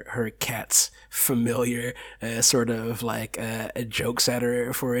 her cat's familiar, sort of like jokes at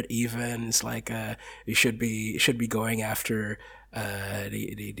her for it. Even it's like you should be going after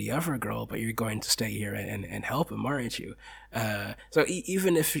the other girl, but you're going to stay here and help him, aren't you? So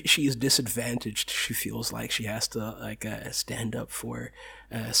even if she's disadvantaged, she feels like she has to stand up for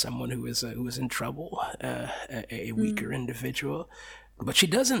someone who is in trouble, a weaker individual. But she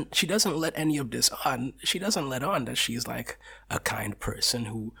doesn't let any of this on. She doesn't let on that she's like a kind person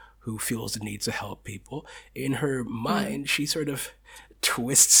who feels the need to help people. In her mind, she sort of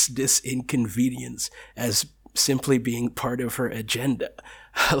twists this inconvenience as simply being part of her agenda.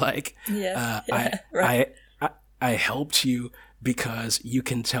 Right. I helped you because you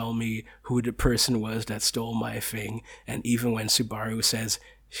can tell me who the person was that stole my thing. And even when Subaru says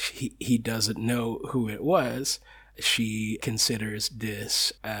he doesn't know who it was, she considers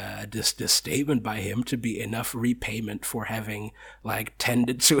this statement by him to be enough repayment for having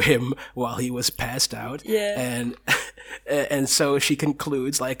tended to him while he was passed out. And so she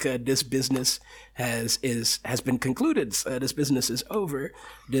concludes this business has been concluded. This business is over.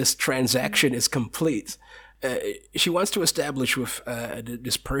 This transaction is complete. She wants to establish with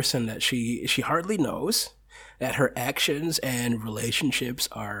this person that she hardly knows that her actions and relationships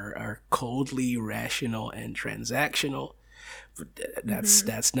are coldly rational and transactional. But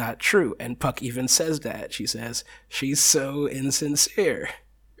that's not true. And Puck even says that. She says she's so insincere.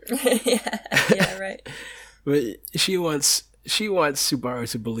 Right. But she wants Subaru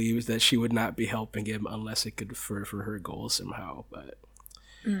to believe that she would not be helping him unless it could further her goals somehow. But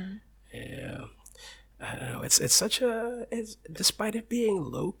I don't know. It's despite it being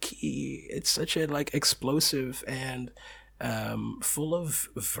low key, it's such a explosive and full of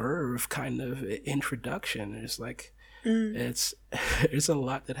verve kind of introduction. It's there's a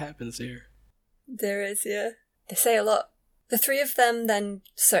lot that happens here. There is, yeah. They say a lot. The three of them then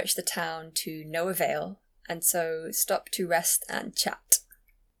search the town to no avail, and so stop to rest and chat.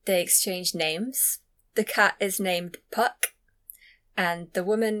 They exchange names. The cat is named Puck, and the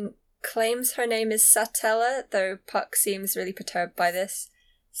woman claims her name is Satella, though Puck seems really perturbed by this.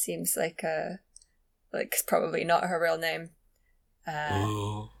 Seems like probably not her real name.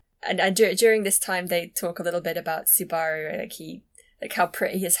 And during this time they talk a little bit about Subaru, how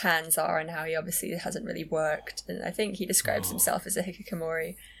pretty his hands are and how he obviously hasn't really worked. And I think he describes himself as a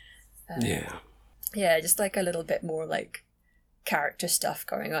hikikomori. Just a little bit more character stuff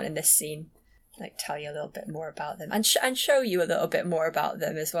going on in this scene. Tell you a little bit more about them and show you a little bit more about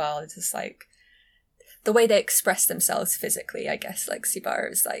them as well. It's just the way they express themselves physically, I guess.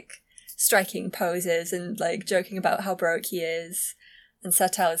 Subaru's striking poses and joking about how broke he is, and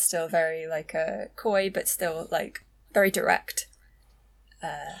Sattel is still very coy but still very direct.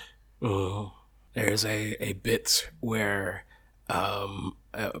 There's a bit where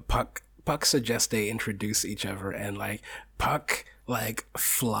Puck suggests they introduce each other, and Puck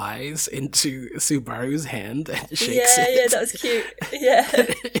flies into Subaru's hand and shakes it. Yeah, that was cute. Yeah.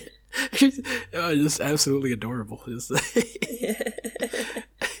 Just absolutely adorable.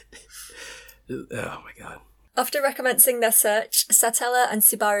 Oh my god. After recommencing their search, Satella and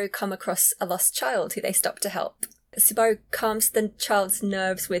Subaru come across a lost child who they stop to help. Subaru calms the child's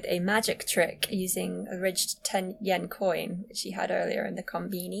nerves with a magic trick using a ridged 10 yen coin that she had earlier in the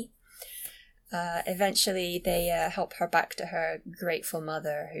konbini. Eventually, they help her back to her grateful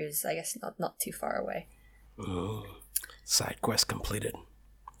mother, who's, I guess, not too far away. Ooh, side quest completed.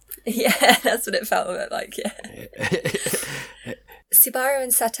 Yeah, that's what it felt a bit like, yeah. Subaru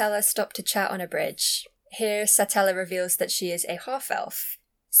and Satella stop to chat on a bridge. Here, Satella reveals that she is a half-elf.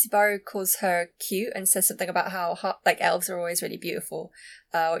 Subaru calls her cute and says something about how elves are always really beautiful,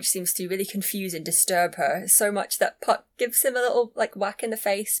 which seems to really confuse and disturb her so much that Puck gives him a little whack in the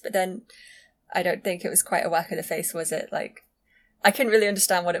face, but then I don't think it was quite a whack in the face, was it? I couldn't really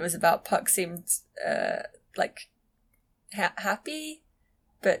understand what it was about. Puck seemed happy,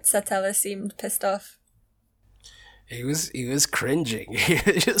 but Satella seemed pissed off. He was cringing. He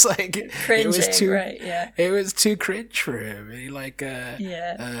was just cringing, it was too, right? Yeah. It was too cringe for him. He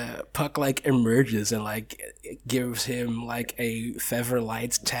Puck emerges and gives him a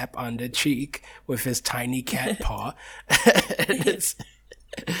Featherlight tap on the cheek with his tiny cat paw, and it's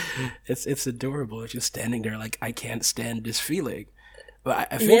adorable. It's just standing there I can't stand this feeling. But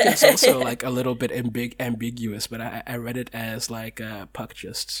I think it's also a little bit ambiguous. But I read it as Puck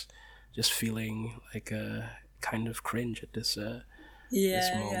just feeling kind of cringe at this moment.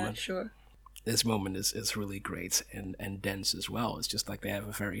 Yeah, sure. This moment is really great and dense as well. It's just they have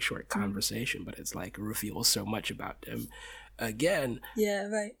a very short conversation, but it's reveals so much about them. Again. Yeah,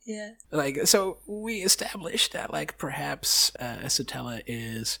 right, yeah. So we established that perhaps Satella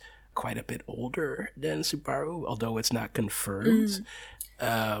is quite a bit older than Subaru, although it's not confirmed.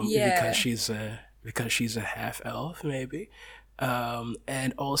 Because she's a half elf, maybe.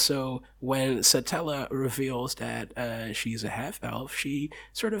 And also, when Satella reveals that she's a half-elf, she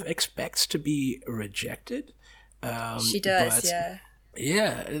sort of expects to be rejected. She does, yeah.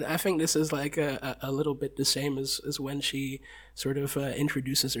 Yeah, I think this is a little bit the same as when she sort of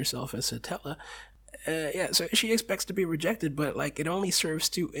introduces herself as Satella. So she expects to be rejected, but it only serves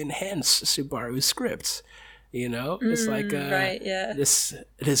to enhance Subaru's script. It's right, yeah.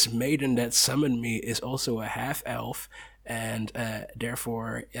 This maiden that summoned me is also a half-elf, and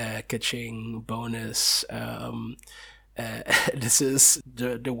therefore kaching bonus, this is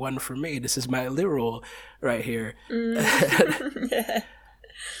the one for me. This is my literal right here. Yeah.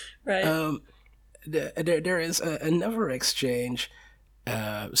 Right. There is another exchange.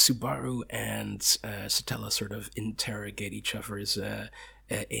 Subaru and Satella sort of interrogate each other's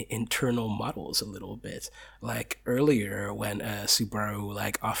internal models a little bit. Earlier when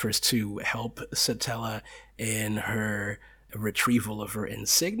Subaru offers to help Satella in her retrieval of her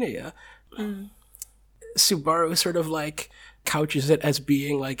insignia, Subaru sort of couches it as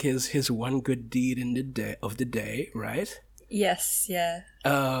being his one good deed in the day, right? Yes, yeah.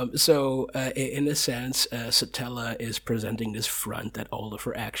 So in a sense, Satella is presenting this front that all of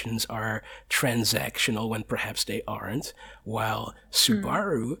her actions are transactional when perhaps they aren't, while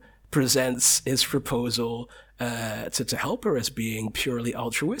Subaru presents his proposal to help her as being purely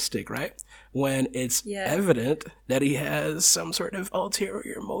altruistic, right? When it's evident that he has some sort of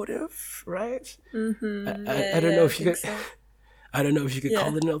ulterior motive, right? Mm-hmm. I don't know if you could... So. I don't know if you could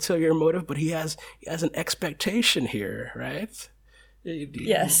call it an ulterior motive, but he has an expectation here, right?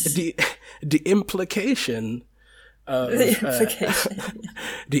 Yes. The implication of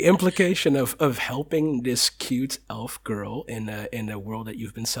the implication of helping this cute elf girl in a world that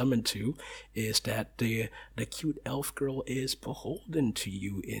you've been summoned to is that the cute elf girl is beholden to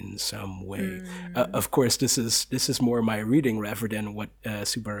you in some way. Of course, this is more my reading rather than what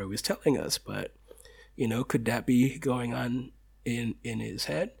Subaru is telling us, but could that be going on in his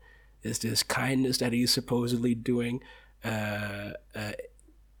head? Is this kindness that he's supposedly doing,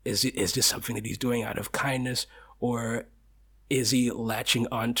 is this something that he's doing out of kindness, or is he latching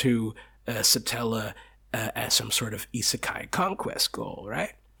onto Satella as some sort of isekai conquest goal,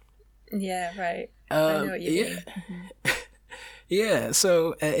 right? Yeah, right. I know what you mean. Mm-hmm. Yeah,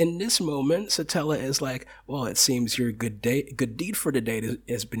 so in this moment, Satella is well, it seems your good deed for the day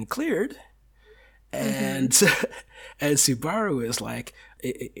has been cleared. And and Subaru is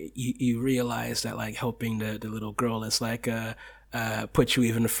you realize that helping the little girl is put you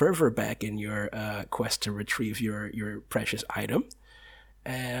even further back in your quest to retrieve your precious item.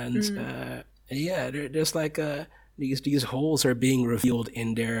 And there's these holes are being revealed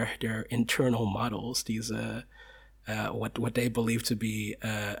in their internal models. These what they believe to be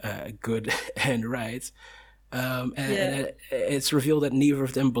good and right. And it's revealed that neither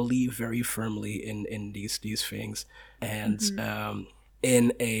of them believe very firmly in these things. And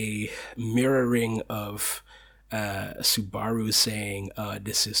in a mirroring of Subaru saying,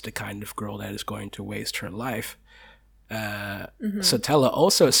 this is the kind of girl that is going to waste her life, Satella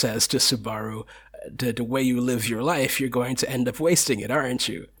also says to Subaru, the way you live your life, you're going to end up wasting it, aren't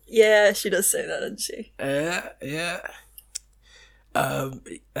you? Yeah, she does say that, doesn't she? Yeah. I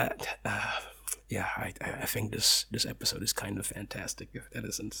think this episode is kind of fantastic, if that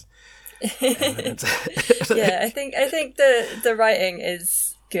isn't evident. Yeah, I think the writing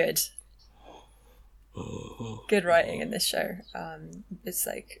is good. Good writing in this show. It's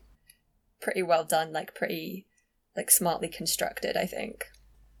like pretty well done, like pretty like smartly constructed, I think.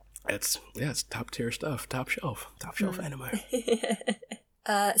 It's top tier stuff, top shelf anime.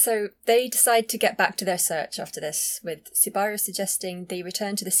 So they decide to get back to their search after this, with Subaru suggesting they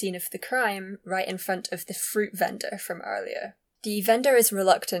return to the scene of the crime right in front of the fruit vendor from earlier. The vendor is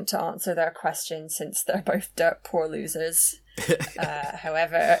reluctant to answer their questions since they're both dirt poor losers.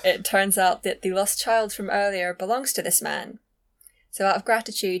 However, it turns out that the lost child from earlier belongs to this man. So out of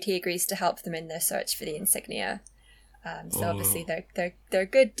gratitude, he agrees to help them in their search for the insignia. So obviously their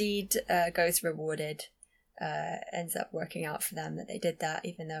good deed goes rewarded. Ends up working out for them that they did that,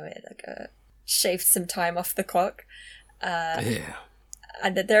 even though it shaved some time off the clock. And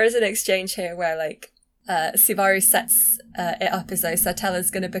that there is an exchange here where Subaru sets it up as though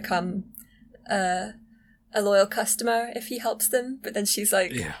Satella's going to become a loyal customer if he helps them, but then she's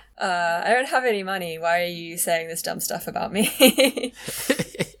like, I don't have any money, why are you saying this dumb stuff about me?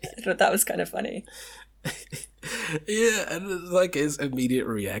 I thought that was kind of funny. Yeah, and like his immediate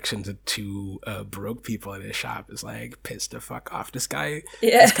reaction to two broke people in his shop is like, piss the fuck off. This guy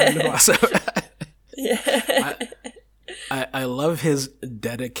is kind of awesome. Yeah. I love his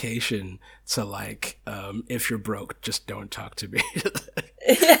dedication to if you're broke, just don't talk to me.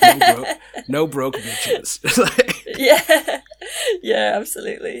 No broke bitches. Yeah,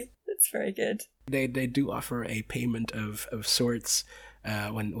 absolutely. It's very good. They do offer a payment of sorts.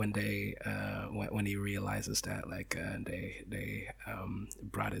 When he realizes that they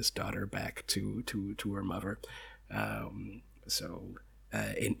brought his daughter back to her mother,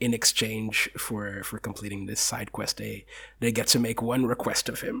 in exchange for completing this side quest, they get to make one request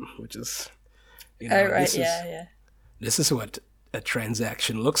of him, which is this is what a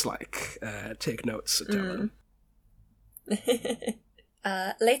transaction looks like. Take notes, Satella.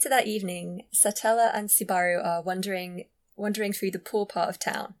 Later that evening, Satella and Subaru are wandering through the poor part of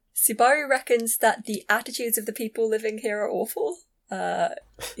town. Subaru reckons that the attitudes of the people living here are awful.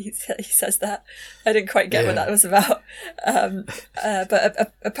 He says that. I didn't quite get what that was about.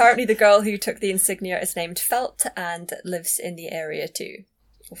 But apparently the girl who took the insignia is named Felt and lives in the area too.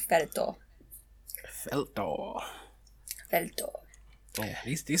 Or Felto. Yeah,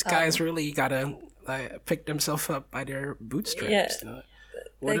 these guys really gotta pick themselves up by their bootstraps. Yeah.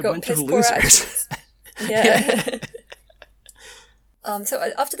 What a bunch of losers. Yeah.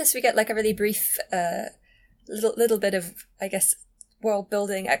 So after this, we get a really brief, little bit of, I guess, world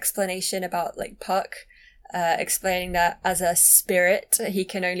building explanation about Puck, explaining that as a spirit, he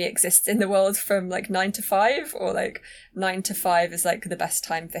can only exist in the world from 9 to 5, or 9 to 5 is the best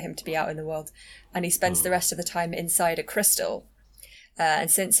time for him to be out in the world, and he spends the rest of the time inside a crystal.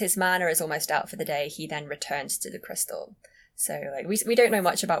 And since his mana is almost out for the day, he then returns to the crystal. So we don't know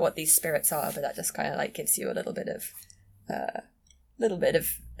much about what these spirits are, but that just kind of gives you a little bit of bit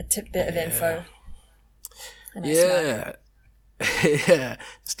of info. Yeah. Yeah,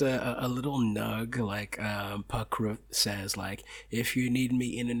 just a little nug, Puck says, if you need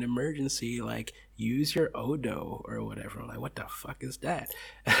me in an emergency, use your Odo or whatever. What the fuck is that?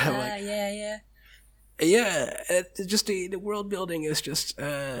 Yeah, just the world building is just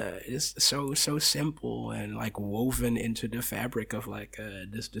is so simple and woven into the fabric of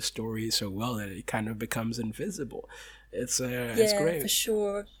this story so well that it kind of becomes invisible. It's great for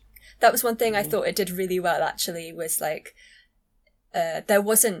sure. That was one thing I thought it did really well. Actually, was there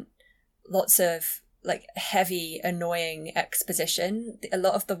wasn't lots of heavy, annoying exposition. A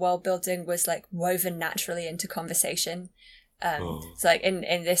lot of the world building was woven naturally into conversation. So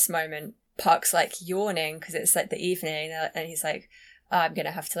in this moment, Puck's yawning because it's the evening, and he's I'm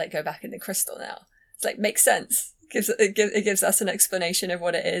gonna have to go back in the crystal now. It's makes sense. It gives us an explanation of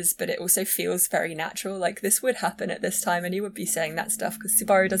what it is, but it also feels very natural. This would happen at this time, and he would be saying that stuff because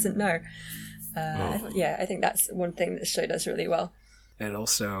Subaru doesn't know. I think that's one thing that the show does really well. It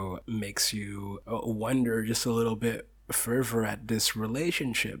also makes you wonder just a little bit further at this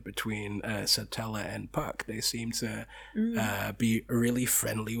relationship between Satella and Puck. They seem to be really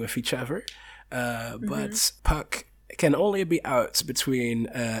friendly with each other, but Puck can only be outs between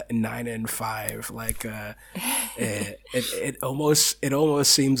 9 and 5. Like it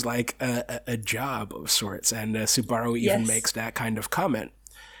almost seems like a job of sorts, and Subaru even makes that kind of comment.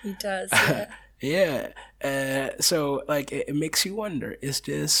 He does. Yeah. So like it makes you wonder: is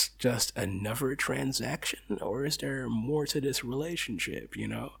this just another transaction, or is there more to this relationship? You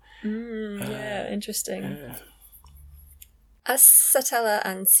know? Interesting. As Satella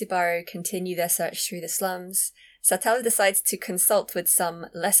and Subaru continue their search through the slums, Satella decides to consult with some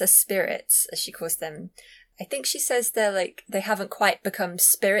lesser spirits, as she calls them. I think she says they haven't quite become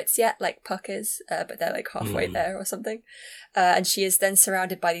spirits yet, like Puck is, but they're like halfway there or something. And she is then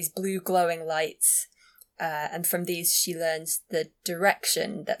surrounded by these blue glowing lights, and from these she learns the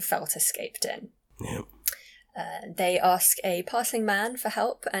direction that Felt escaped in. Yep. They ask a passing man for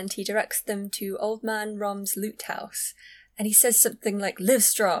help, and he directs them to Old Man Rom's loot house. And he says something like, "Live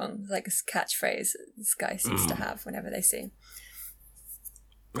strong," like a catchphrase this guy seems to have whenever they see him.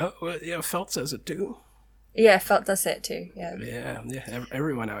 Oh, well, yeah, Felt says it too. Yeah, Felt does it too, yeah. Yeah,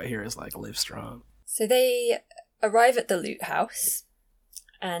 everyone out here is like, live strong. So they arrive at the loot house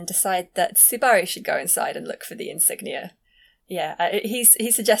and decide that Subaru should go inside and look for the insignia. Yeah, he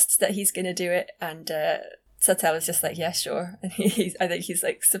suggests that he's going to do it, and Satella's just like, yeah, sure. And I think he's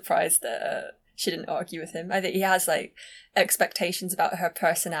like surprised that she didn't argue with him. I think he has like expectations about her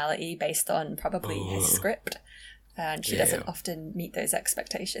personality based on probably his script, and she doesn't often meet those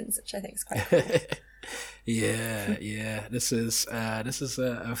expectations, which I think is quite cool. Yeah. This is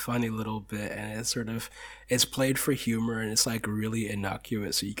a funny little bit, and it's played for humor, and it's like really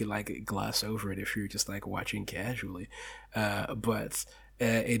innocuous, so you can like gloss over it if you're just like watching casually. But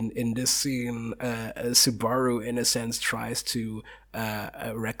in this scene, Subaru in a sense tries to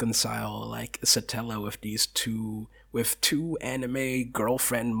reconcile like Satella with two anime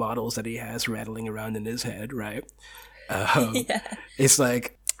girlfriend models that he has rattling around in his head, right? It's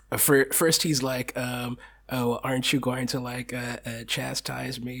like first he's like, oh, aren't you going to like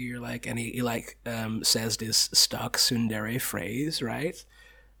chastise me? Or like, and he like says this stock tsundere phrase, right?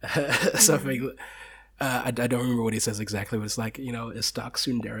 Something. I don't remember what he says exactly, but it's like, you know, a stock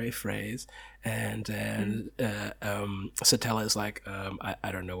tsundere phrase, and then Satella is like,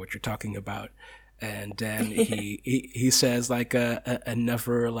 I don't know what you're talking about, and then he says like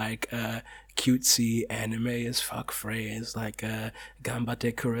another like cutesy anime as fuck phrase, like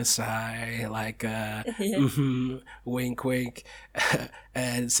 "Gambate kurasai," like wink wink,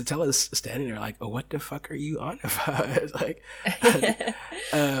 and Satella's standing there like, oh, what the fuck are you on about? Like,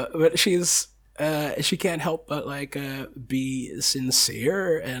 but she can't help but like be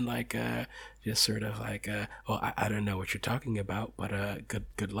sincere and like just sort of like well, I don't know what you're talking about, but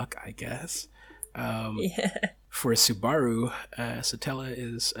good luck, I guess. For Subaru, Satella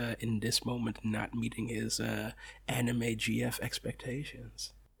is in this moment not meeting his anime GF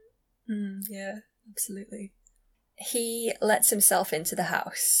expectations. Yeah, absolutely. He lets himself into the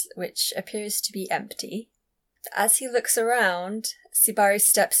house, which appears to be empty. As he looks around, Subaru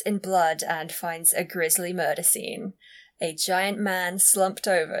steps in blood and finds a grisly murder scene. A giant man slumped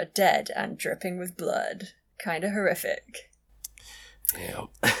over, dead and dripping with blood. Kinda horrific. Yeah.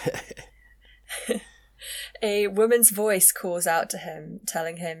 A woman's voice calls out to him,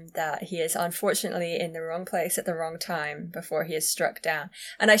 telling him that he is unfortunately in the wrong place at the wrong time before he is struck down.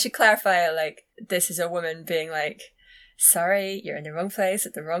 And I should clarify, like, this is a woman being like, sorry, you're in the wrong place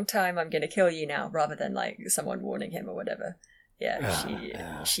at the wrong time, I'm gonna kill you now, rather than like someone warning him or whatever.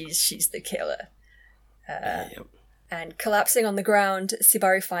 She's the killer. And collapsing on the ground,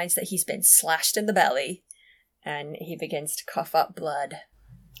 Subaru finds that he's been slashed in the belly, and he begins to cough up blood.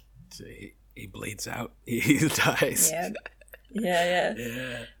 So he bleeds out. He dies.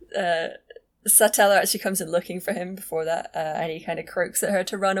 Yeah. Satella actually comes in looking for him before that, and he kind of croaks at her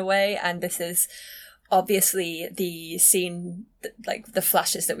to run away, and this is obviously the scene, like the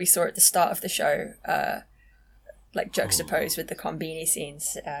flashes that we saw at the start of the show, like juxtaposed with the Konbini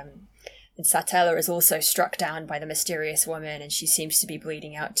scenes. And Satella is also struck down by the mysterious woman, and she seems to be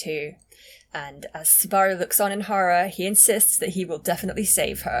bleeding out too. And as Subaru looks on in horror, he insists that he will definitely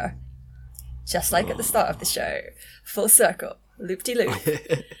save her. Just like at the start of the show. Full circle. Loop-de-loop.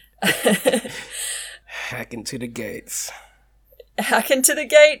 Hack into the gates. Hack into the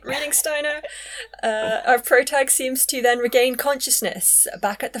gate, reading Steiner. Our protag seems to then regain consciousness,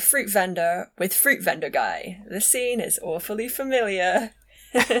 back at the fruit vendor with Fruit Vendor Guy. The scene is awfully familiar.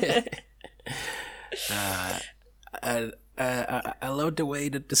 I love the way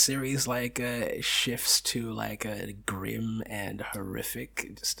that the series like shifts to like grim and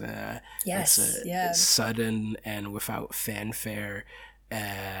horrific. Just it's sudden and without fanfare.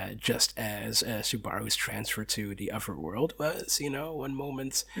 just as Subaru's transfer to the other world was. One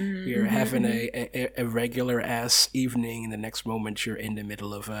moment you're having a regular ass evening, and the next moment you're in the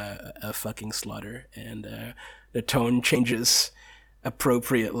middle of a fucking slaughter, and the tone changes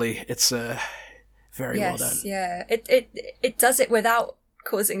appropriately. It's very well done. Yeah, it does it without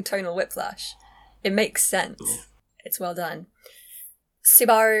causing tonal whiplash. It makes sense. Yeah. It's well done.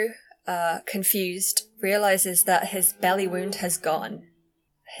 Subaru, confused, realizes that his belly wound has gone.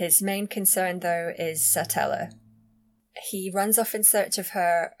 His main concern, though, is Satella. He runs off in search of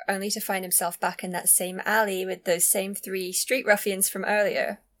her, only to find himself back in that same alley with those same 3 street ruffians from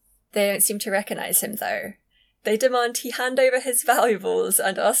earlier. They don't seem to recognize him, though. They demand he hand over his valuables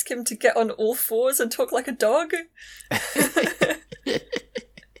and ask him to get on all fours and talk like a dog.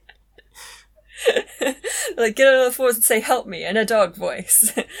 Like, get on all fours and say, help me, in a dog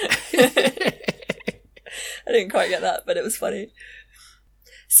voice. I didn't quite get that, but it was funny.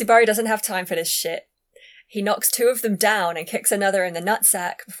 Subaru doesn't have time for this shit. He knocks 2 of them down and kicks another in the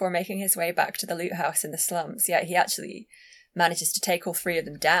nutsack before making his way back to the loot house in the slums. Yeah, he actually manages to take all 3 of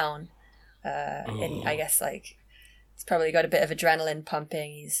them down. And I guess, like, he's probably got a bit of adrenaline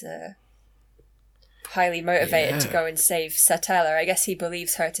pumping. He's highly motivated to go and save Satella. I guess he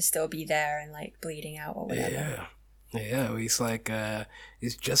believes her to still be there and, like, bleeding out or whatever. Yeah, he's like,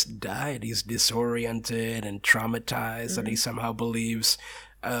 he's just died. He's disoriented and traumatized, and he somehow believes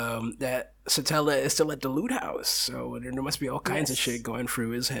that Satella is still at the loot house. So there must be all kinds of shit going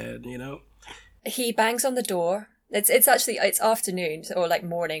through his head, He bangs on the door. It's actually, it's afternoon, or like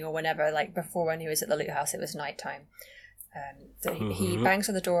morning or whenever, like before when he was at the loot house, it was nighttime. So he bangs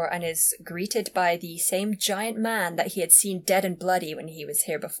on the door and is greeted by the same giant man that he had seen dead and bloody when he was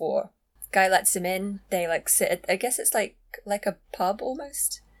here before. Guy lets him in. They like sit at, I guess it's like a pub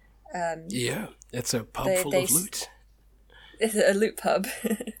almost. Yeah, it's a pub full of loot. It's a loot pub.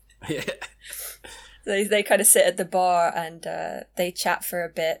 Yeah. They kind of sit at the bar and they chat for a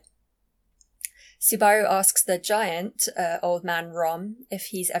bit. Subaru asks the giant, old man Rom, if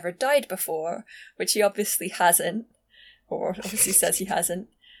he's ever died before, which he obviously hasn't, or obviously says he hasn't.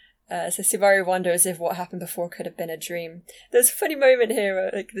 So Subaru wonders if what happened before could have been a dream. There's a funny moment here where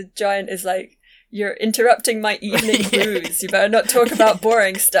like, the giant is like, you're interrupting my evening booze. You better not talk about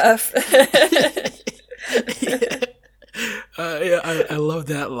boring stuff. Yeah, I love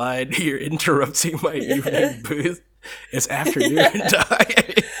that line. You're interrupting my evening booze. It's afternoon time.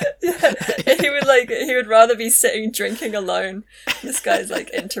 He would rather be sitting drinking alone. This guy's like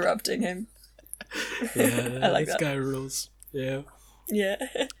interrupting him. Yeah, I like this that. guy rules. Yeah. Yeah.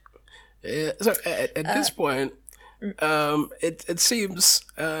 Yeah. So at this point, it seems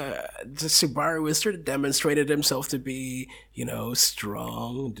Subaru has sort of demonstrated himself to be,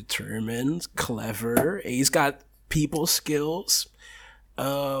 strong, determined, clever. He's got people skills.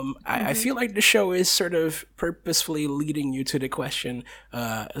 I feel like the show is sort of purposefully leading you to the question,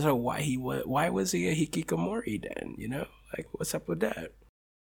 so why was he a hikikomori then? Like, what's up with that?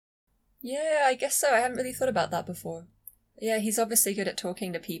 Yeah, I guess so. I hadn't really thought about that before. Yeah, he's obviously good at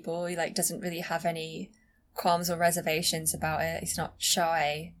talking to people. He doesn't really have any qualms or reservations about it. He's not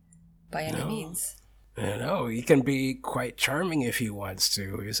shy by any means. He can be quite charming if he wants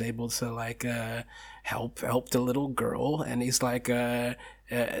to. He's able to help the little girl, and he's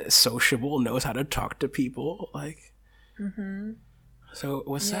sociable, knows how to talk to people. So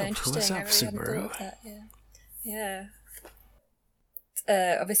what's up? What's up, Subaru? Yeah.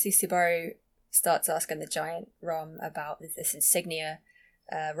 Obviously, Subaru starts asking the giant Rom about this insignia.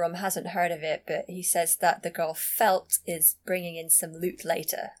 Rom hasn't heard of it, but he says that the girl Felt is bringing in some loot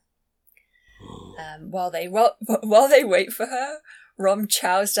later. While they wait for her, Rom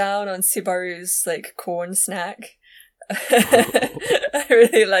chows down on Subaru's corn snack. I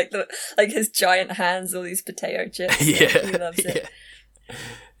really like his giant hands, all these potato chips. Yeah, he loves it.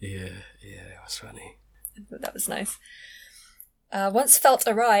 Yeah, that was funny. That was nice. Once Felt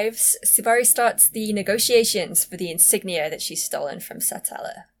arrives, Subaru starts the negotiations for the insignia that she's stolen from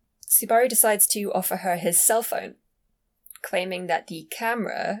Satella. Subaru decides to offer her his cell phone, claiming that the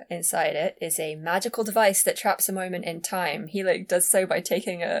camera inside it is a magical device that traps a moment in time. He does so by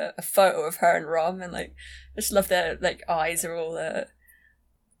taking a photo of her and Rom, and I just love their eyes are all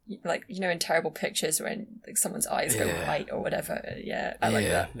in terrible pictures when someone's eyes go white or whatever. Yeah, I like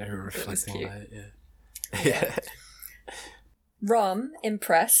that. They're reflecting light. Yeah. Rom,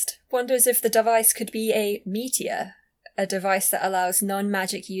 impressed, wonders if the device could be a meteor, a device that allows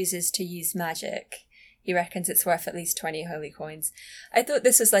non-magic users to use magic. He reckons it's worth at least 20 holy coins. I thought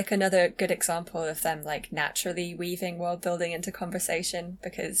this was like another good example of them like naturally weaving world building into conversation,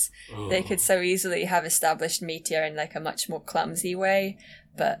 because they could so easily have established Meteor in like a much more clumsy way,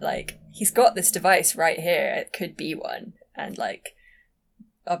 but like he's got this device right here, it could be one, and like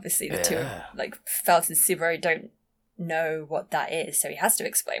obviously the two like Felt and Subaru don't know what that is, so he has to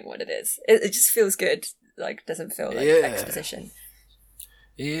explain what it is. It just feels good, like doesn't feel like exposition.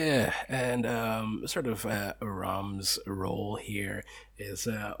 Yeah, and sort of Rom's role here is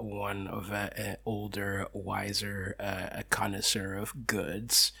one of an older, wiser a connoisseur of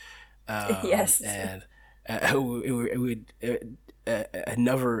goods. Yes. And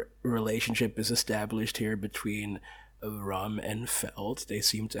another relationship is established here between Rom and Felt. They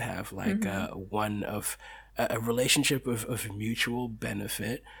seem to have like one of a relationship of mutual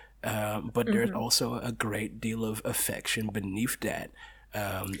benefit, but there's also a great deal of affection beneath that.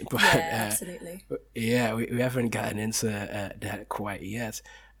 But absolutely. We haven't gotten into that quite yet.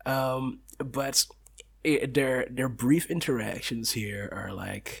 But their brief interactions here are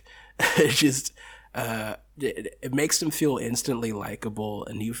like just it makes them feel instantly likable,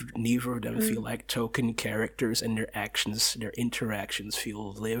 and neither of them feel like token characters, and their interactions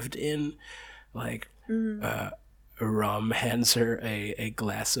feel lived in. Like Rom hands her a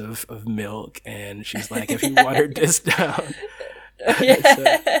glass of milk, and she's like, "If you watered this down."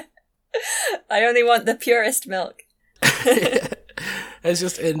 I only want the purest milk. It's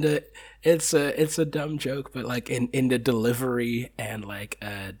just it's a dumb joke, but like in the delivery and like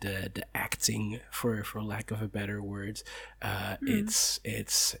the acting, for lack of a better words,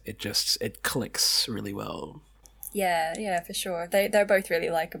 it clicks really well. Yeah, for sure. They're both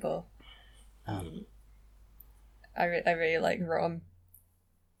really likable. I really like Rom.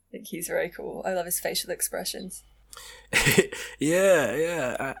 I think he's very cool. I love his facial expressions. I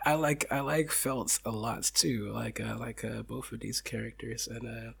like Feltz a lot too. I like both of these characters,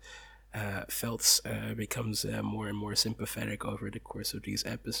 and Feltz becomes more and more sympathetic over the course of these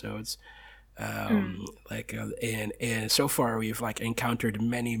episodes. And so far we've like encountered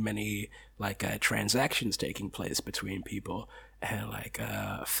many like transactions taking place between people, and like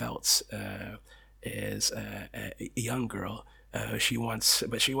Feltz is a young girl. She wants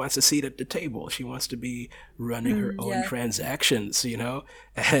a seat at the table. She wants to be running her own transactions, you know?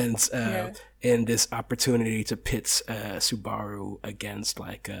 And in this opportunity to pit Subaru against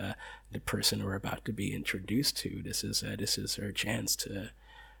like the person we're about to be introduced to, this is her chance to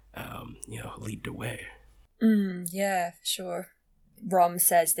lead the way. Yeah, for sure. Rom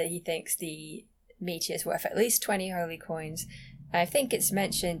says that he thinks the Meteor is worth at least 20 holy coins. And I think it's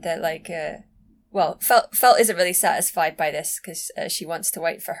mentioned that like Felt isn't really satisfied by this, because she wants to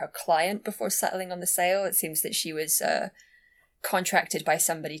wait for her client before settling on the sale. It seems that she was contracted by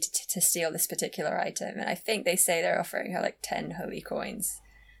somebody to steal this particular item, and I think they say they're offering her like 10 holy coins.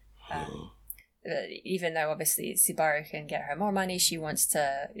 Even though obviously Subaru can get her more money, she wants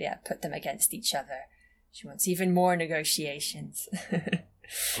to put them against each other. She wants even more negotiations.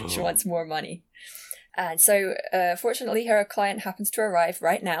 She wants more money. And so fortunately her client happens to arrive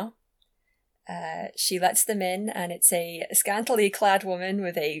right now. She lets them in, and it's a scantily clad woman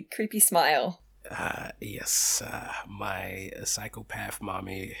with a creepy smile. Yes, my psychopath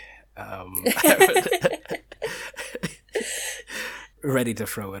mommy. Ready to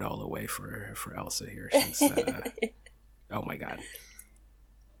throw it all away for Elsa here. She's, oh my god.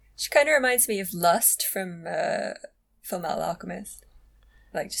 She kind of reminds me of Lust from Fullmetal Alchemist,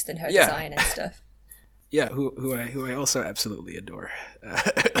 like just in her design and stuff. Yeah, who I also absolutely adore.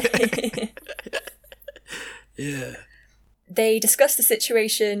 Yeah. They discuss the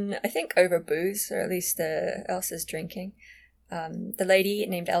situation, I think, over booze, or at least Elsa's drinking. The lady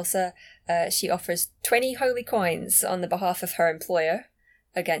named Elsa, she offers 20 holy coins on the behalf of her employer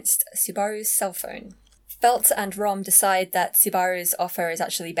against Subaru's cell phone. Felt and Rom decide that Subaru's offer is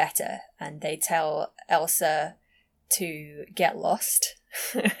actually better, and they tell Elsa to get lost,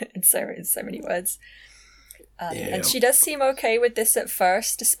 in so many words. And she does seem okay with this at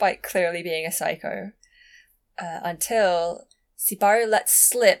first, despite clearly being a psycho. Until Subaru lets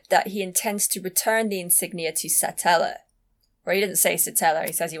slip that he intends to return the insignia to Satella. Or he didn't say Satella,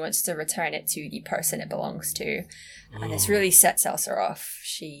 he says he wants to return it to the person it belongs to. And this really sets Elsa off.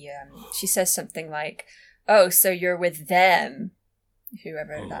 She says something like, "Oh, so you're with them,"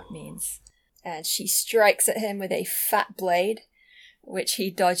 whoever that means. And she strikes at him with a fat blade, which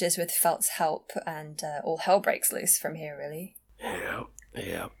he dodges with Felt's help, and all hell breaks loose from here, really. Yeah.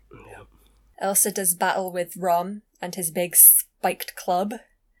 Elsa does battle with Rom and his big spiked club,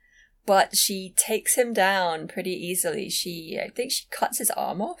 but she takes him down pretty easily. I think she cuts his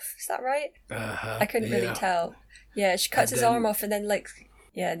arm off. Is that right? I couldn't really tell. Yeah, she cuts his arm off, and then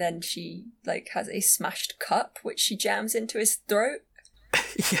then she has a smashed cup which she jams into his throat.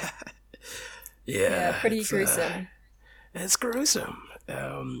 Yeah, pretty gruesome. It's gruesome.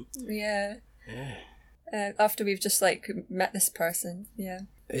 After we've just met this person, yeah,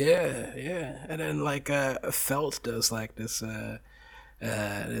 and then Felt does this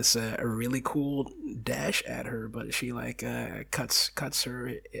a really cool dash at her, but she cuts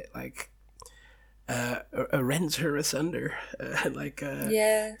her rends her asunder,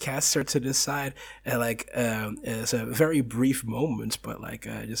 casts her to the side, and it's a very brief moment, but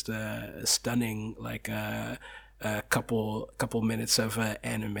just a stunning a couple minutes of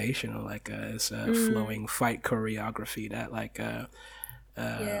animation, flowing fight choreography that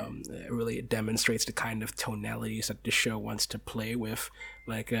really demonstrates the kind of tonalities that the show wants to play with.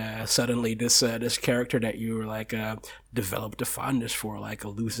 Suddenly this character that you developed a fondness for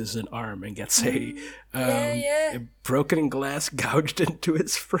loses an arm and gets a broken glass gouged into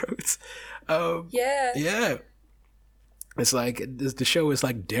his throat. It's the show is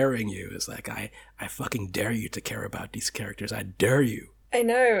daring you. It's I fucking dare you to care about these characters. I dare you. I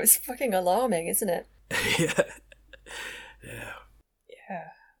know, it's fucking alarming, isn't it? Yeah.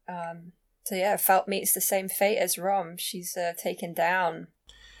 Felt meets the same fate as Rom. She's taken down,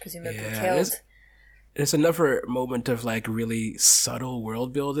 presumably killed. There's another moment of really subtle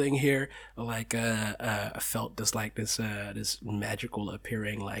world building here. Felt this this magical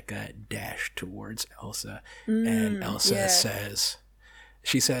appearing dash towards Elsa, and Elsa says,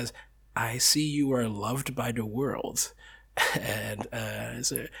 "I see you are loved by the world." And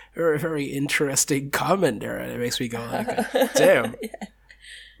it's a very interesting comment there. It makes me go damn.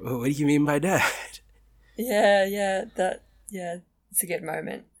 What do you mean by that? It's a good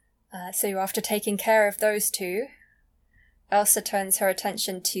moment. So after taking care of those two, Elsa turns her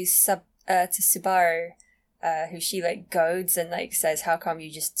attention to Subaru, who she goads and says, "How come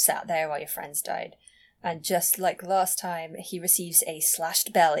you just sat there while your friends died?" And just like last time, he receives a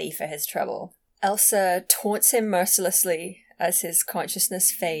slashed belly for his trouble. Elsa taunts him mercilessly as his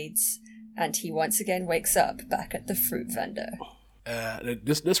consciousness fades, and he once again wakes up back at the fruit vendor.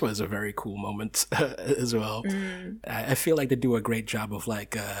 This was a very cool moment as well. I feel like they do a great job of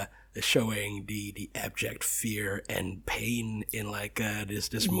showing the abject fear and pain in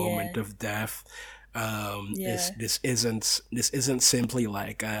this moment of death. This isn't simply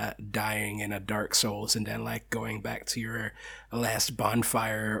dying in a Dark Souls and then going back to your last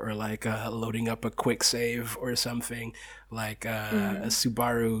bonfire or loading up a quick save or something.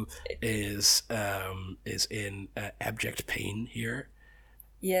 Subaru is in abject pain here.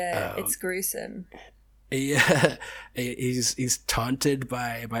 It's gruesome. Yeah, he's taunted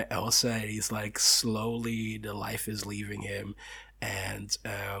by Elsa, and he's slowly the life is leaving him. And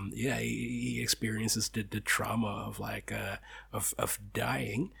he experiences the trauma of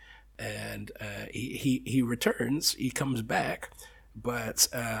dying, and he returns. He comes back, but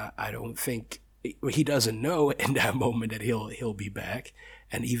I don't think he doesn't know in that moment that he'll be back.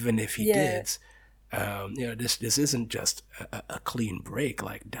 And even if he did, this isn't just a clean break.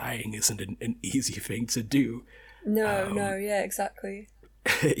 Dying isn't an easy thing to do. No, exactly.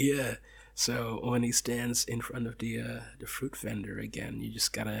 Yeah. So when he stands in front of the fruit vendor again, you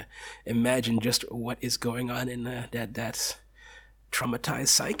just gotta imagine just what is going on in that traumatized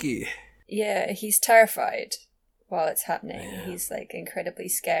psyche. Yeah, he's terrified while it's happening. Yeah. He's incredibly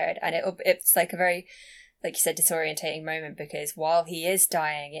scared, and it's a very, like you said, disorientating moment, because while he is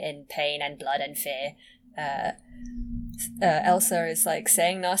dying in pain and blood and fear, Elsa is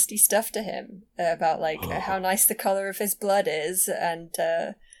saying nasty stuff to him about how nice the color of his blood is, and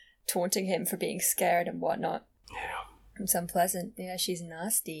taunting him for being scared and whatnot. Yeah. It's unpleasant. Yeah, she's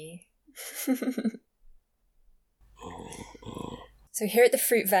nasty. So here at the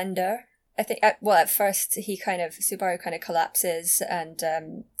fruit vendor, I think, at first Subaru kind of collapses, and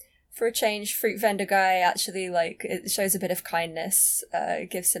for a change, fruit vendor guy actually it shows a bit of kindness,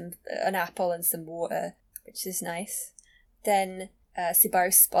 gives him an apple and some water, which is nice. Then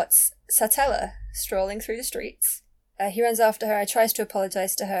Subaru spots Satella strolling through the streets. He runs after her, tries to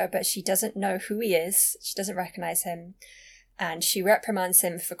apologize to her, but she doesn't know who he is. She doesn't recognize him. And she reprimands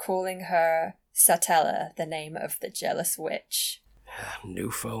him for calling her Satella, the name of the jealous witch. New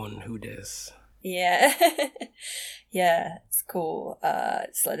phone, who dis? Yeah. Yeah, it's cool.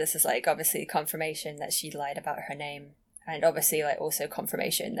 So this is obviously confirmation that she lied about her name. And obviously also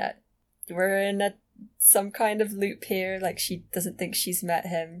confirmation that we're in some kind of loop here. She doesn't think she's met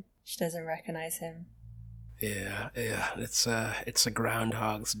him. She doesn't recognize him. Yeah. It's a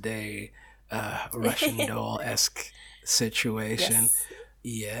Groundhog's Day, Russian doll-esque situation. Yes.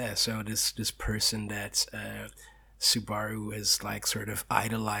 Yeah, so this person that Subaru has like sort of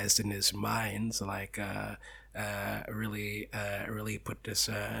idolized in his mind, like really put this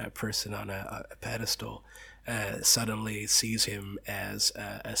person on a pedestal, suddenly sees him as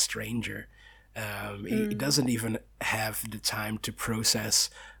a stranger. He doesn't even have the time to process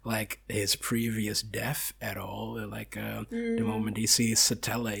like his previous death at all. Like the moment he sees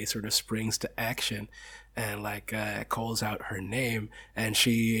Satella, he sort of springs to action and like calls out her name, and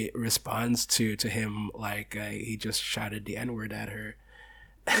she responds to him like he just shouted the N-word at her.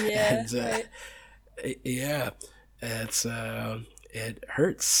 Yeah, And right. yeah, it's it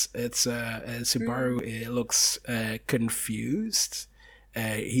hurts. It's Subaru. It looks confused.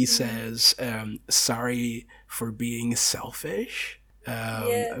 He says, "Sorry for being selfish."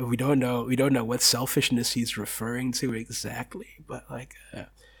 Yeah. We don't know. We don't know what selfishness he's referring to exactly, but like, yeah,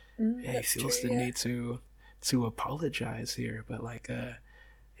 he That's true, feels the yeah. need to apologize here. But like,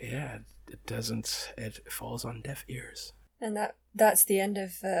 yeah, it doesn't. It falls on deaf ears. And that's the end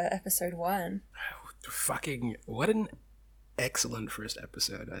of episode 1. Fucking what an excellent first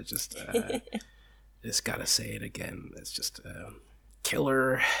episode. I just gotta say it again. It's just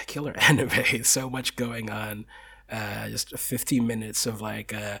killer anime. So much going on. Just 50 minutes of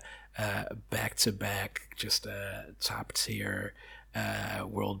like back to back, just top tier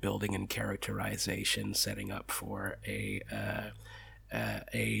world building and characterization, setting up for a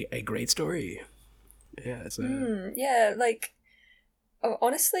great story. Yeah, it's a Yeah, like,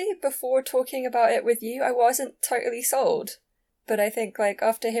 honestly, before talking about it with you, I wasn't totally sold. But I think, like,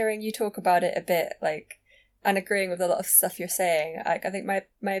 after hearing you talk about it a bit, like, and agreeing with a lot of stuff you're saying, like, I think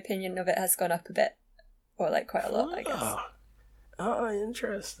my opinion of it has gone up a bit. Or, like, quite a lot, I guess.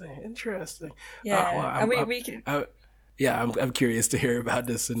 Interesting. Yeah, and we can... Yeah, I'm curious to hear about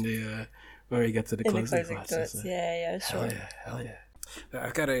this in the when we get to the In the closing closing thoughts. thoughts, yeah, sure. Hell yeah.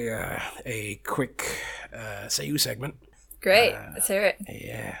 I've got a quick Seiyu segment. Great, let's hear it.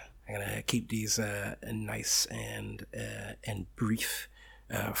 Yeah, I'm gonna keep these nice and brief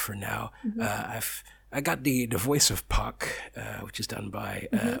for now. I got the voice of Puck, which is done by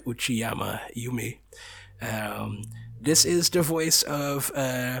Uchiyama Yumi. This is the voice of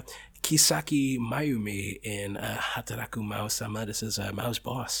Kisaki Mayumi in Hataraku Mao-sama. This is Mao's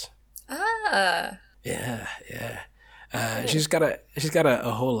boss. Ah, Yeah. She's got a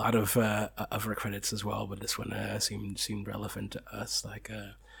whole lot of other credits as well, but this one seemed relevant to us. Like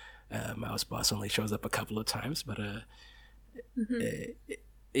Mao's boss only shows up a couple of times, but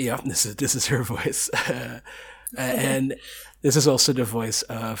yeah, this is her voice. And this is also the voice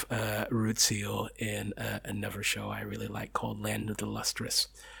of Rutsil in another show I really like called Land of the Lustrous,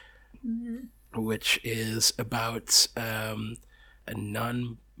 which is about a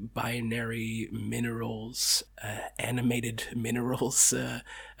non-binary minerals, animated minerals,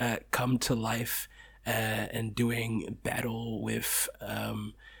 come to life and doing battle with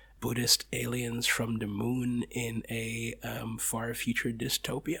Buddhist aliens from the moon in a far future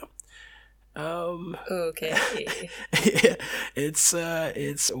dystopia. okay.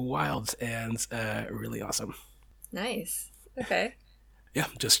 It's wild and really awesome. Nice. Okay. Yeah,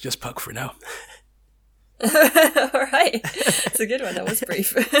 just Puck for now. All right. It's a good one. That was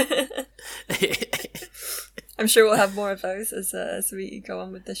brief. I'm sure we'll have more of those as we go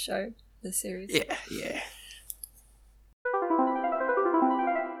on with the show, the series. Yeah.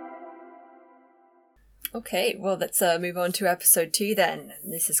 Okay, well, let's move on to episode 2 then.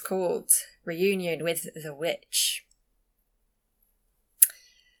 This is called Reunion with the Witch.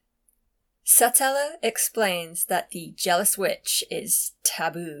 Satella explains that the jealous witch is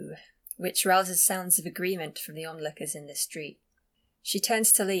taboo, which rouses sounds of agreement from the onlookers in the street. She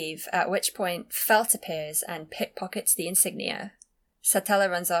turns to leave, at which point Felt appears and pickpockets the insignia. Satella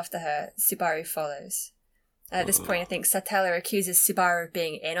runs after her. Subaru follows. At this point, I think Satella accuses Subaru of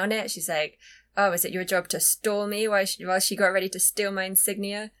being in on it. She's like, oh, is it your job to stall me while she got ready to steal my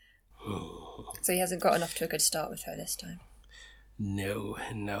insignia? So he hasn't gotten off to a good start with her this time. No,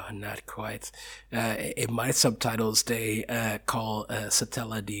 not quite. In my subtitles, they call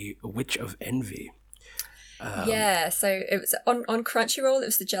Satella the Witch of Envy. Yeah, so it was on Crunchyroll, it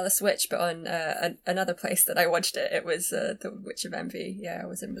was the Jealous Witch, but on another place that I watched it, it was the Witch of Envy. Yeah, I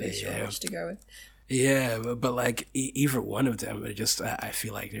wasn't really sure which to go with. Yeah, but like either one of them, it just I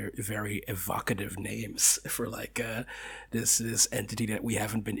feel like they're very evocative names for like this entity that we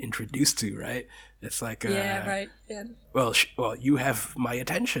haven't been introduced to, right? It's like yeah, right. Yeah. Well, you have my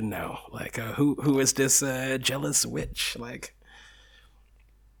attention now. Like, who is this jealous witch? Like,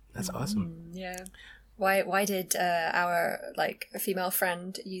 that's awesome. Yeah. Why did our like female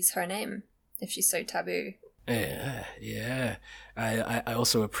friend use her name if she's so taboo? Yeah. I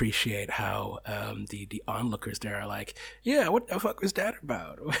also appreciate how the onlookers there are like, yeah, what the fuck was that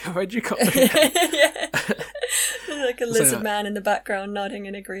about? Why'd you call me that? Yeah. Like a lizard man in the background nodding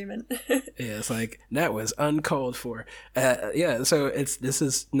in agreement. Yeah, it's like, that was uncalled for. Yeah, so this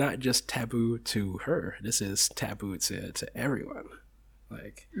is not just taboo to her. This is taboo to everyone.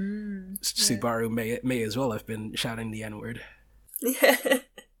 Like, Subaru may as well have been shouting the N-word.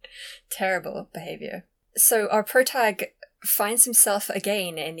 Terrible behavior. So our protag finds himself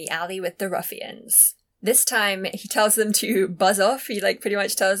again in the alley with the ruffians. This time he tells them to buzz off. He like pretty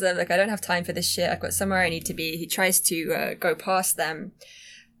much tells them like, I don't have time for this shit. I've got somewhere I need to be. He tries to go past them,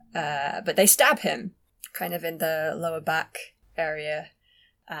 but they stab him kind of in the lower back area,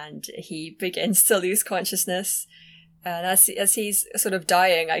 and he begins to lose consciousness. And as he's sort of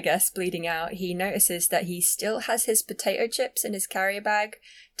dying, I guess, bleeding out, he notices that he still has his potato chips in his carrier bag,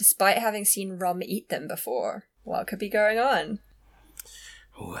 despite having seen Rom eat them before. What could be going on?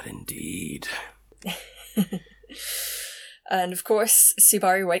 What indeed? And of course,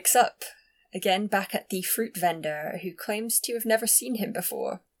 Subaru wakes up, again back at the fruit vendor, who claims to have never seen him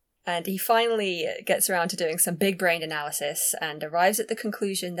before. And he finally gets around to doing some big brain analysis and arrives at the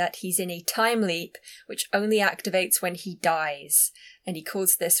conclusion that he's in a time leap which only activates when he dies, and he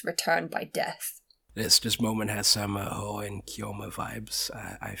calls this return by death. This moment has some Ho and Kiyoma vibes,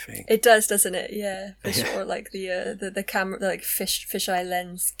 I think. It does, doesn't it? Yeah, for sure. Like the camera, like fisheye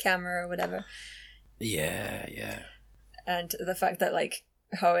lens camera or whatever. Yeah. And the fact that like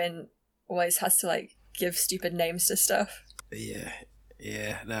Hoenn always has to like give stupid names to stuff. Yeah.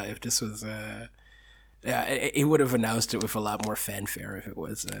 No, if this was, he would have announced it with a lot more fanfare if it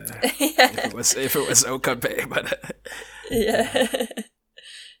was, if it was Okabe, but yeah.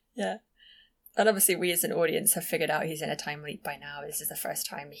 And obviously we as an audience have figured out he's in a time leap by now. This is the first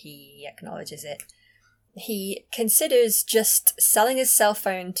time he acknowledges it. He considers just selling his cell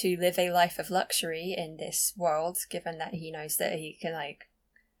phone to live a life of luxury in this world, given that he knows that he can, like,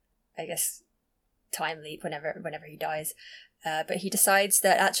 I guess, time leap whenever he dies. But he decides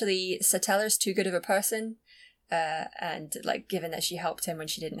that actually Satella's too good of a person, and, like, given that she helped him when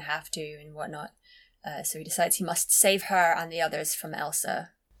she didn't have to and whatnot. So he decides he must save her and the others from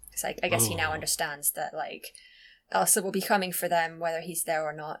Elsa. Because I guess he now understands that, like, Elsa will be coming for them whether he's there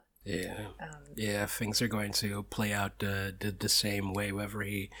or not. Yeah, things are going to play out the same way whether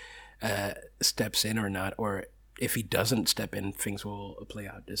he steps in or not, or if he doesn't step in, things will play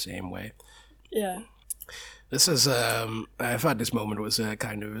out the same way. Yeah. This is, I thought this moment was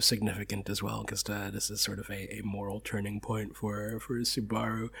kind of significant as well, because this is sort of a moral turning point for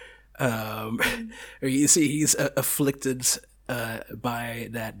Subaru. You see, he's afflicted by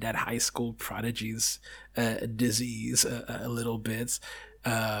that high school prodigy's disease a little bit.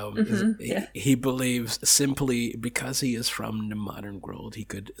 He believes simply because he is from the modern world, he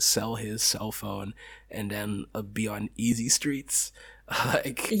could sell his cell phone and then be on easy streets.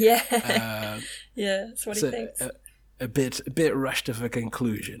 Yeah, that's what he thinks. A bit rushed of a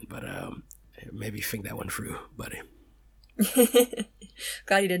conclusion, but maybe think that one through, buddy.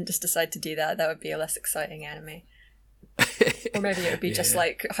 Glad he didn't just decide to do that. That would be a less exciting anime. Or maybe it would be just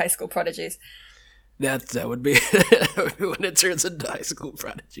like high school prodigies. That would be when it turns into high school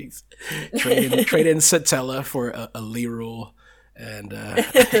prodigies. Trade in Satella for a Lirul and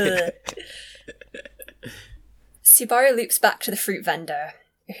Subaru loops back to the fruit vendor,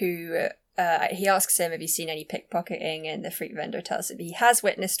 who he asks him if he's seen any pickpocketing, and the fruit vendor tells him he has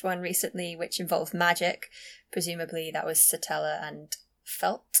witnessed one recently, which involved magic. Presumably that was Satella and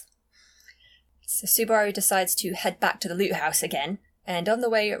Felt. So Subaru decides to head back to the loot house again, and on the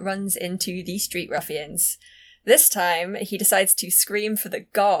way it runs into the street ruffians. This time he decides to scream for the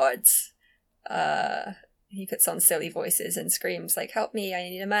guards. He puts on silly voices and screams like, "Help me, I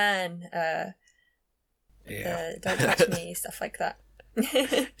need a man. Don't touch me," stuff like that.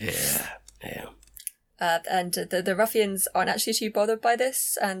 Yeah. And the ruffians aren't actually too bothered by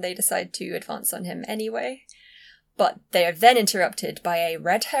this, and they decide to advance on him anyway. But they are then interrupted by a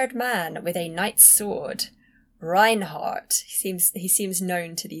red-haired man with a knight's sword, Reinhardt. He seems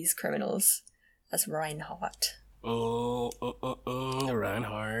known to these criminals as Reinhardt.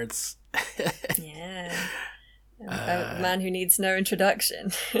 Reinhardt's. Yeah. A man who needs no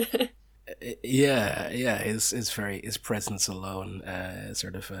introduction. Yeah. His presence alone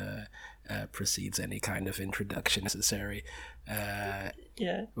sort of precedes any kind of introduction necessary.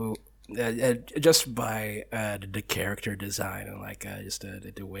 Yeah. Just by the character design and like just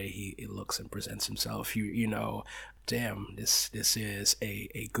the way he looks and presents himself, you know, damn, this is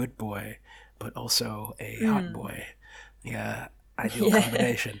a good boy. but also a hot boy. Yeah, ideal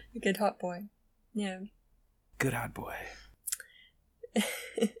combination. A good hot boy. Yeah. Good hot boy.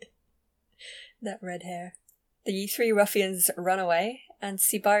 That red hair. The three ruffians run away, and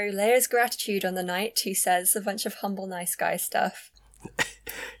Subaru layers gratitude on the knight, who says a bunch of humble, nice guy stuff.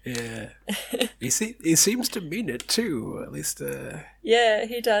 Yeah. He seems to mean it, too, at least. Yeah,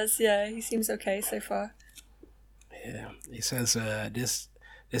 he does, yeah. He seems okay so far. Yeah, he says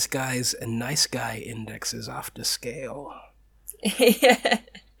this guy's a nice guy index is off the scale. Yeah.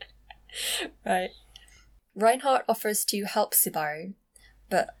 Right. Reinhardt offers to help Subaru,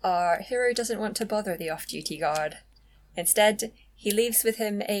 but our hero doesn't want to bother the off-duty guard. Instead, he leaves with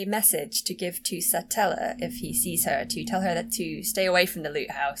him a message to give to Satella if he sees her, to tell her that to stay away from the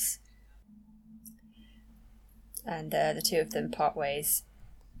loot house. And the two of them part ways.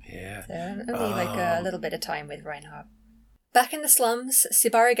 Yeah. So only a little bit of time with Reinhardt. Back in the slums,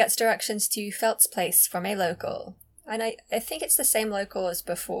 Subaru gets directions to Felt's place from a local. And I think it's the same local as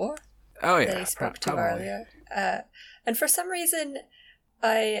before. Oh, yeah. That he spoke to earlier. And for some reason,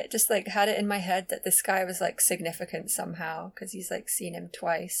 I just had it in my head that this guy was significant somehow, because he's seen him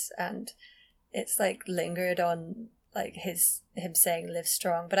twice, and it's lingered on him saying "Live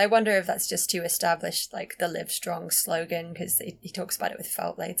Strong." But I wonder if that's just to establish the "Live Strong" slogan, because he talks about it with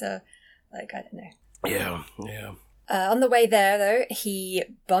Felt later. I don't know. Yeah. On the way there, though, he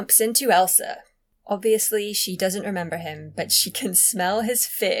bumps into Elsa. Obviously, she doesn't remember him, but she can smell his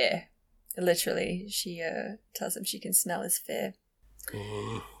fear. Literally, she tells him she can smell his fear.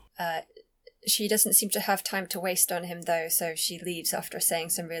 She doesn't seem to have time to waste on him, though, so she leaves after saying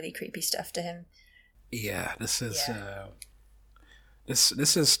some really creepy stuff to him. Yeah, this is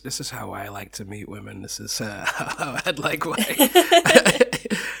this is how I like to meet women. This is how I'd like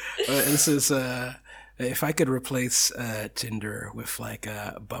this is if I could replace Tinder with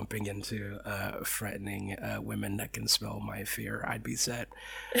bumping into threatening women that can smell my fear, I'd be set.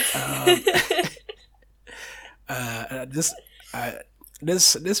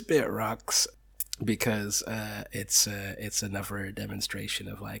 This bit rocks because it's another demonstration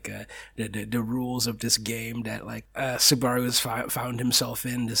of the rules of this game that Subaru has found himself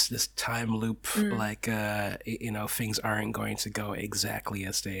in this time loop. Things aren't going to go exactly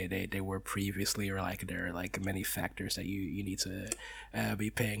as they were previously, or there are many factors that you need to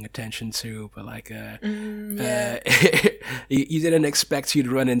be paying attention to, but you didn't expect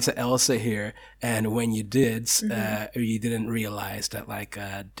you'd run into Elsa here, and when you did, you didn't realize that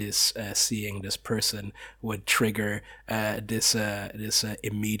seeing this person would trigger this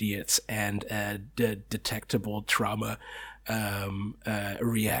immediate and detectable trauma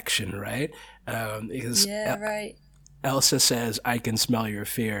reaction, right? Because right. Elsa says, "I can smell your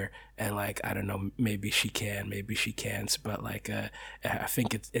fear," and I don't know, maybe she can, maybe she can't, but I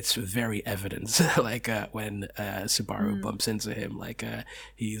think it's very evident. When Subaru bumps into him,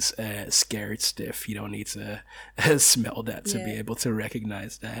 he's scared stiff. You don't need to smell that to be able to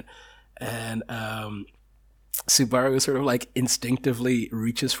recognize that. And Subaru sort of instinctively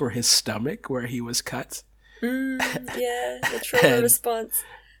reaches for his stomach where he was cut. The trauma response.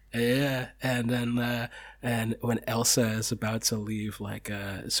 Yeah, and then and when Elsa is about to leave,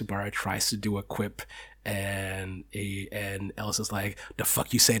 Subaru tries to do a quip, and Elsa's like, "The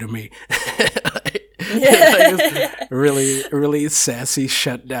fuck you say to me?" Really, really sassy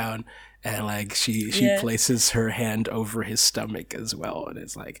shutdown, and she places her hand over his stomach as well, and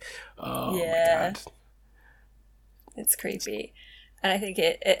it's oh my god, it's creepy, and I think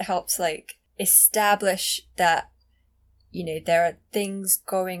it helps establish that there are things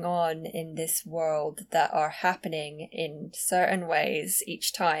going on in this world that are happening in certain ways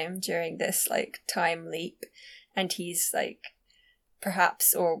each time during this time leap, and he's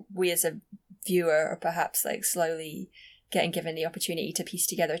perhaps, or we as a viewer are perhaps slowly getting given the opportunity to piece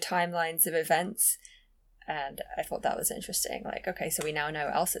together timelines of events. And I thought that was interesting. Okay, so we now know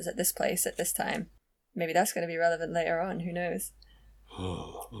Elsa's at this place at this time. Maybe that's going to be relevant later on, who knows.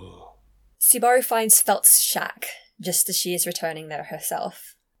 Subaru finds Felt's shack just as she is returning there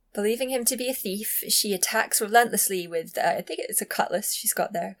herself. Believing him to be a thief, she attacks relentlessly with, I think it's a cutlass she's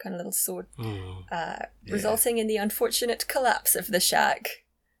got there, kind of little sword, resulting in the unfortunate collapse of the shack.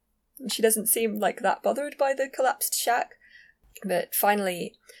 She doesn't seem that bothered by the collapsed shack, but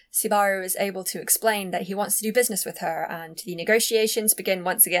finally, Subaru is able to explain that he wants to do business with her, and the negotiations begin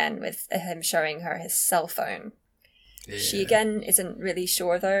once again with him showing her his cell phone. Yeah. She again isn't really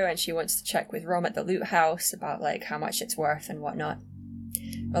sure though, and she wants to check with Rom at the loot house about how much it's worth and whatnot.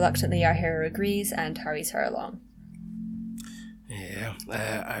 Reluctantly, our hero agrees and hurries her along. Yeah,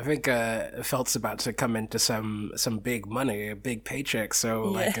 I think Felt's about to come into some big money, a big paycheck. So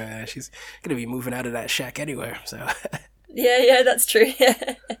like, she's gonna be moving out of that shack anywhere. So yeah, that's true.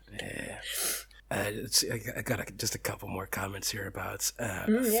 Yeah. yeah. I got just a couple more comments here about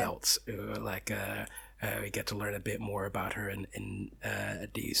Felt. We get to learn a bit more about her in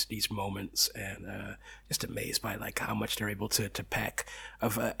these moments, and just amazed by like how much they're able to pack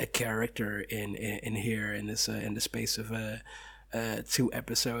of a character in here in the space of 2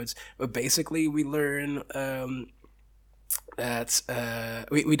 episodes. But basically, we learn that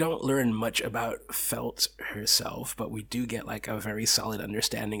we don't learn much about Felt herself, but we do get like a very solid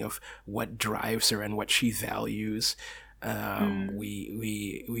understanding of what drives her and what she values.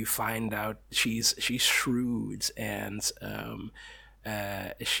 We find out she's shrewd, and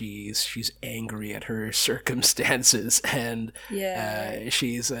she's angry at her circumstances, and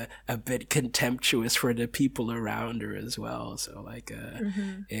she's a bit contemptuous for the people around her as well. So like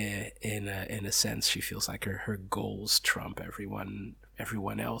in a sense, she feels like her goals trump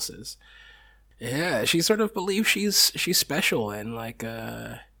everyone else's. Yeah, she sort of believes she's special, and like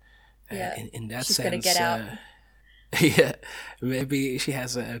in that she's sense, gonna get out. Yeah, maybe she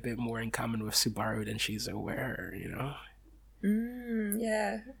has a bit more in common with Subaru than she's aware, you know?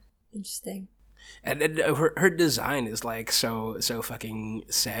 Yeah, interesting. And her design is like so fucking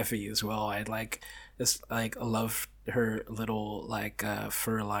savvy as well. I love her little like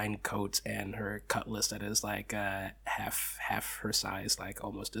fur-lined coat and her cutlass that is like half her size, like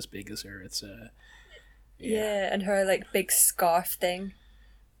almost as big as her. It's yeah, and her like big scarf thing.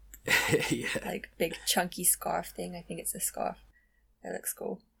 Yeah, like big chunky scarf thing. I think it's a scarf. That looks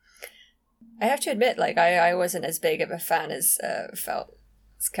cool. I have to admit, like I wasn't as big of a fan as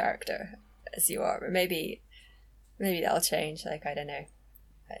Felt's character as you are, but maybe that'll change. Like I don't know.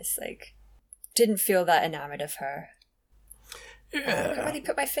 I just like didn't feel that enamored of her. Yeah. I can't really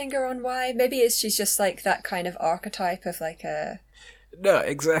put my finger on why. Maybe she's just like that kind of archetype of like a. No,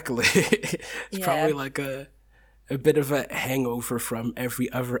 exactly. It's probably like a bit of a hangover from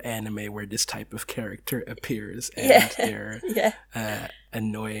every other anime where this type of character appears, and they're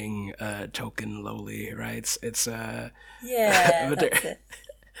annoying, token lowly, right? It's that's it.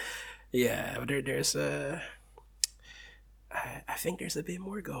 Yeah, but there's I think there's a bit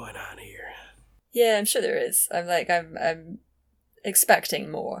more going on here. Yeah, I'm sure there is. I'm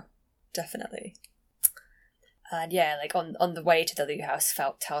expecting more, definitely. And yeah, like on the way to the Lou house,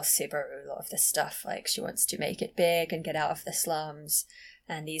 Felt tells Subaru a lot of this stuff, like she wants to make it big and get out of the slums,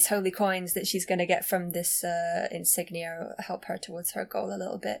 and these holy coins that she's going to get from this insignia help her towards her goal a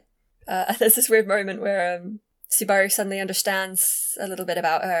little bit. There's this weird moment where Subaru suddenly understands a little bit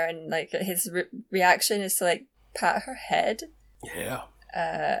about her, and like his reaction is to like pat her head. Yeah.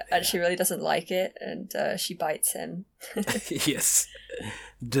 And she really doesn't like it, and she bites him. Yes,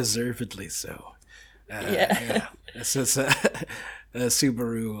 deservedly so. This is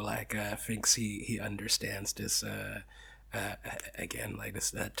Subaru like thinks he understands this again, like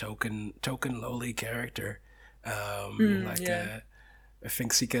this token lowly character,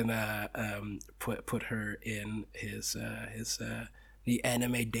 thinks he can put her in his the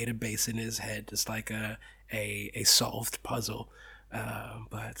anime database in his head, just like a solved puzzle,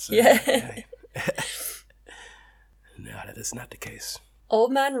 but no, that is not the case.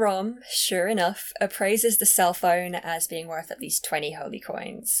 Old Man Rom, sure enough, appraises the cell phone as being worth at least 20 holy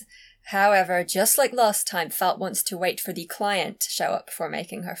coins. However, just like last time, Felt wants to wait for the client to show up before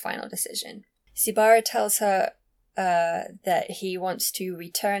making her final decision. Subaru tells her that he wants to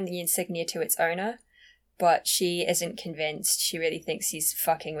return the insignia to its owner, but she isn't convinced. She really thinks he's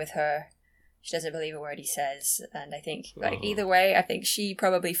fucking with her. She doesn't believe a word he says, and I think, either way, I think she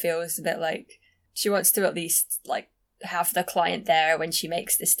probably feels a bit like she wants to at least, like, have the client there when she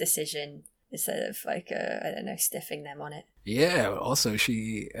makes this decision instead of like I don't know, stiffing them on it. Yeah. Also,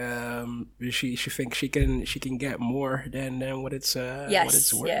 she thinks she can get more than what it's what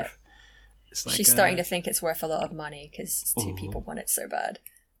it's worth. Yeah. It's like, she's starting to think it's worth a lot of money because 2 people want it so bad.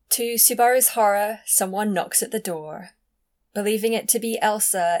 To Subaru's horror, someone knocks at the door. Believing it to be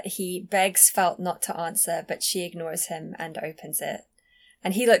Elsa, he begs Felt not to answer, but she ignores him and opens it.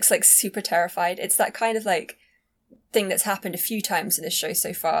 And he looks like super terrified. It's that kind of like thing that's happened a few times in this show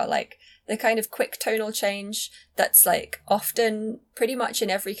so far, like the kind of quick tonal change that's like often pretty much in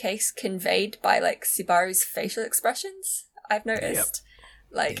every case conveyed by like Subaru's facial expressions, I've noticed.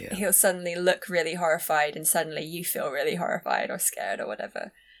 He'll suddenly look really horrified and suddenly you feel really horrified or scared or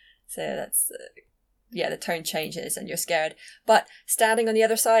whatever. So that's the tone changes and you're scared. But standing on the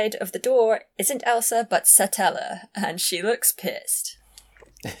other side of the door isn't Elsa but Satella, and she looks pissed.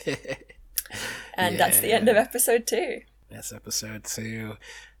 And that's the end of episode 2. That's episode 2.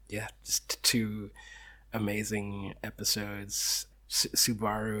 Yeah, just 2 amazing episodes.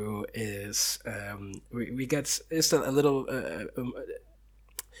 Subaru is we get just a little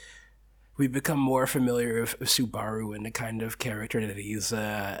we become more familiar with Subaru and the kind of character that he's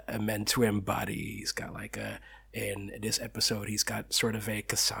meant to embody. He's got like in this episode, he's got sort of a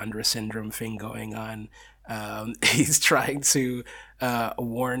Cassandra syndrome thing going on. He's trying to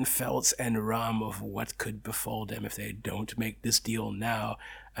warn Feltz and Rom of what could befall them if they don't make this deal now,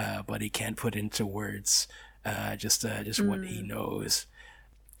 but he can't put into words just what he knows.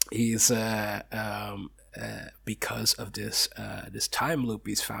 He's because of this this time loop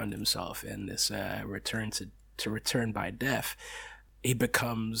he's found himself in, this return to return by death, he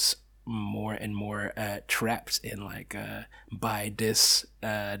becomes more and more trapped in like by this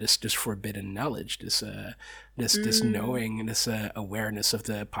forbidden knowledge, this knowing, this awareness of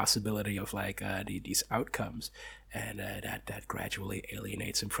the possibility of like these outcomes, and that gradually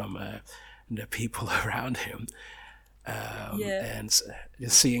alienates him from the people around him. And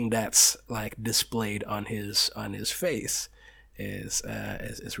seeing that's like displayed on his face is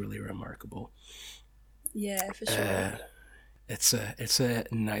really remarkable. Yeah, for sure. It's a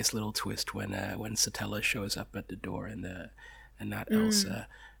nice little twist when Satella shows up at the door and not Elsa,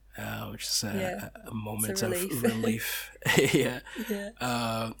 which is a moment of relief. Yeah.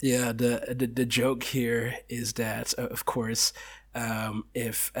 The joke here is that of course,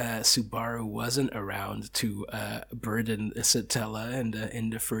 if Subaru wasn't around to burden Satella in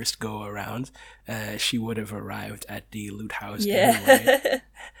the first go around, she would have arrived at the loot house anyway.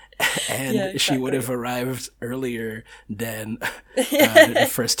 And exactly. She would have arrived earlier than the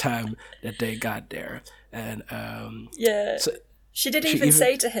first time that they got there. And so she didn't even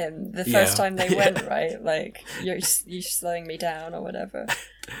say to him the first time they went, right? Like, you're slowing me down or whatever.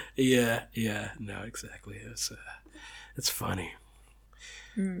 No, exactly. It's funny.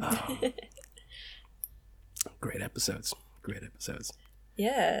 Great episodes.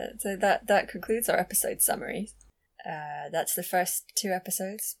 Yeah, so that concludes our episode summary. That's the first 2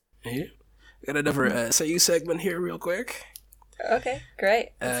 episodes. Yeah. Got another Say You segment here real quick. Okay,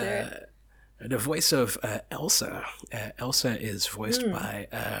 great. Let's hear it. The voice of Elsa. Elsa is voiced by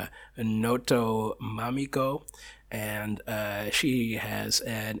Noto Mamiko, and she has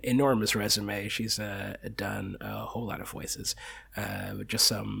an enormous resume. She's done a whole lot of voices, just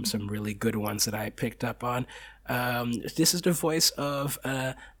some really good ones that I picked up on. This is the voice of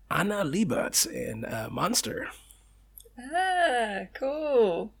Anna Liebert in Monster. Ah,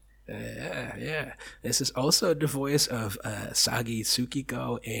 cool. Yeah. This is also the voice of Sagi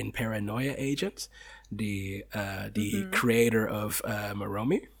Tsukiko in Paranoia Agent, the creator of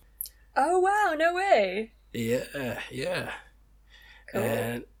Moromi. Oh wow! No way. Yeah.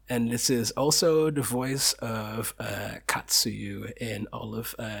 Cool. And this is also the voice of Katsuyu in all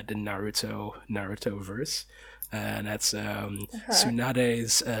of the Naruto verse, and that's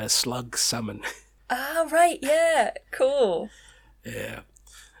Tsunade's Slug Summon. Ah, right. Yeah. Cool. Yeah.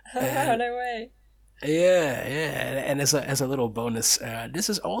 Oh, no way. Yeah, and as a little bonus, this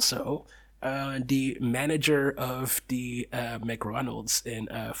is also the manager of the McRonald's in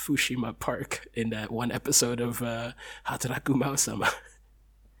Fushima Park in that one episode of Hataraku Mao-sama.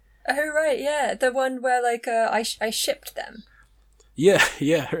 Oh, right, yeah. The one where, like, I shipped them. Yeah,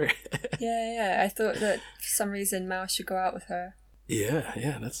 her. Yeah. I thought that for some reason Mao should go out with her.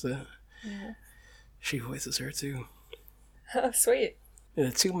 Yeah, that's she voices her too. Oh, sweet.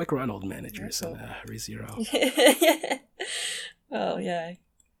 2 McRonald managers in ReZero. Yeah. Well, yeah.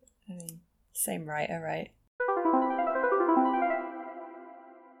 I mean, same writer, right?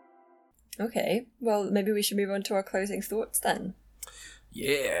 Okay, well, maybe we should move on to our closing thoughts then.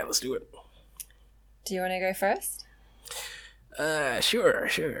 Yeah, let's do it. Do you want to go first? Sure.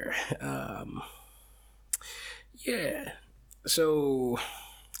 Yeah. So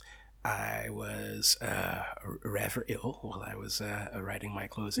I was rather ill while I was writing my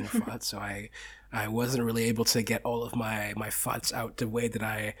closing thoughts, so I wasn't really able to get all of my thoughts out the way that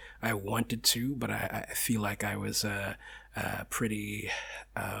I wanted to, but I feel like I was pretty.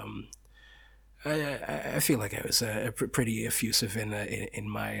 I feel like I was pretty effusive in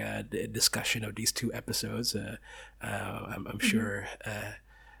my discussion of these 2 episodes. I'm sure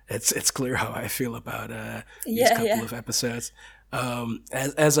it's clear how I feel about these couple of episodes.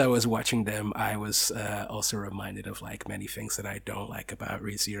 As I was watching them, I was also reminded of like many things that I don't like about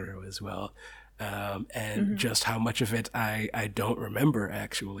ReZero as well, and just how much of it I don't remember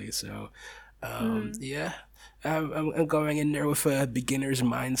actually. So yeah, I'm going in there with a beginner's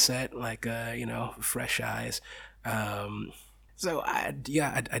mindset, like fresh eyes. So I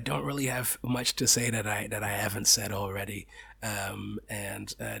don't really have much to say that I haven't said already,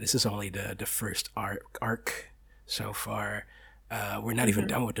 and this is only the first arc so far. We're not even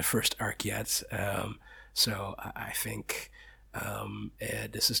done with the first arc yet, so I think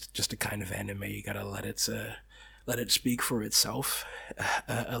this is just a kind of anime you gotta let it speak for itself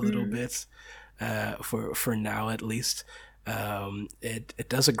a little bit, for now at least. It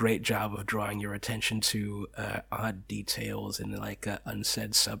does a great job of drawing your attention to odd details and like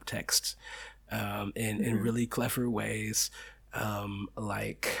unsaid subtext in really clever ways.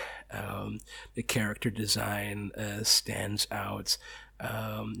 Like the character design stands out.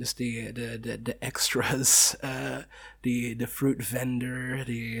 Just the extras, the fruit vendor,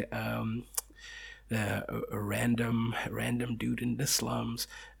 a random dude in the slums,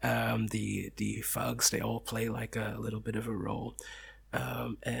 the thugs, they all play like a little bit of a role,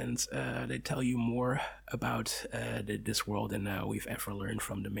 and they tell you more about this world than we've ever learned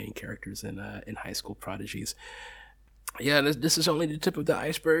from the main characters in High School Prodigies. Yeah, this is only the tip of the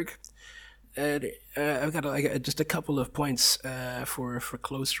iceberg. I've got just a couple of points for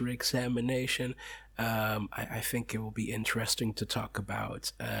closer examination. I think it will be interesting to talk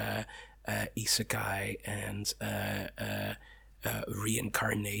about isekai and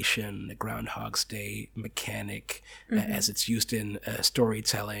reincarnation, the Groundhog's Day mechanic, as it's used in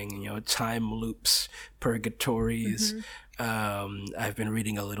storytelling. Time loops, purgatories. I've been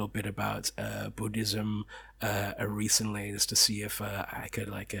reading a little bit about Buddhism recently, just to see if I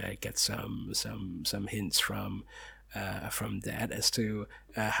could get some hints from that as to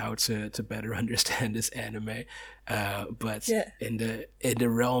how to better understand this anime, but in the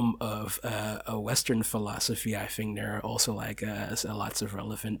realm of a Western philosophy, I think there are also lots of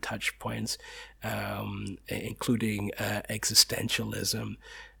relevant touch points, including existentialism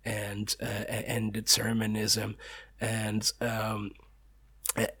and determinism, and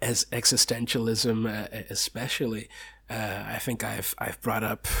as existentialism especially. I think I've brought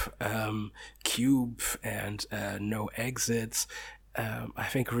up Cube and No Exits. I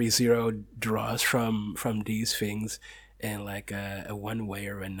think ReZero draws from these things in a one way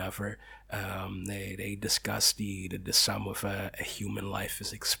or another. They discuss the sum of a human life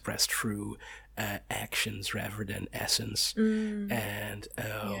is expressed through actions rather than essence, and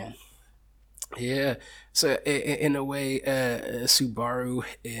yeah, so in a way, Subaru,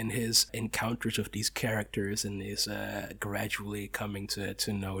 in his encounters with these characters and is gradually coming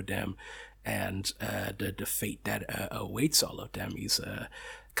to know them, and the fate that awaits all of them, he's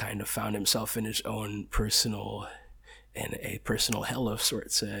kind of found himself in his own personal hell of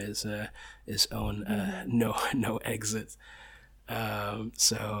sorts, his own no exit.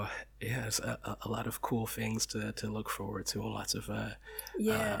 So yeah, it's a lot of cool things to look forward to, and lots of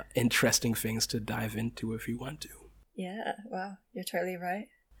interesting things to dive into if you want to. Yeah, wow, you're totally right.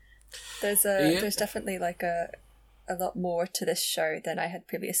 There's definitely a lot more to this show than I had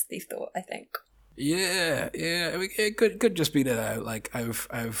previously thought, I think. Yeah. I mean, it could just be that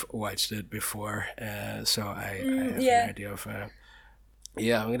I've watched it before, so I have an idea of.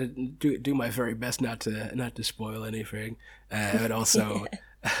 Yeah, I'm gonna do my very best not to spoil anything, but also,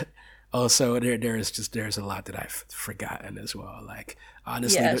 also there's a lot that I've forgotten as well. Like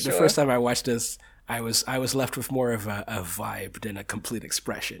honestly, the first time I watched this, I was left with more of a vibe than a complete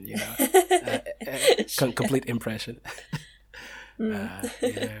expression. Complete impression. And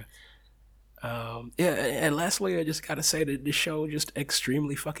lastly, I just gotta say that the show just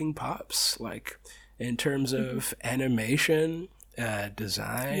extremely fucking pops. Like in terms of animation.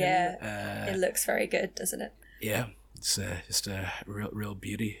 Design. It looks very good, doesn't it? Yeah, it's just a real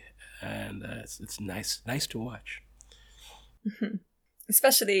beauty, and it's nice to watch.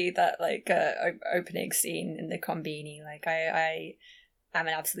 Especially that opening scene in the Konbini. I am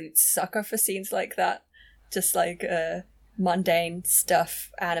an absolute sucker for scenes like that. Just mundane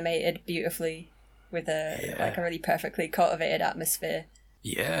stuff animated beautifully with a really perfectly cultivated atmosphere.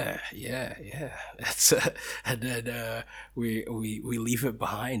 Yeah. That's and then we leave it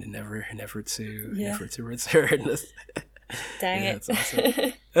behind and never to return. Dang it! That's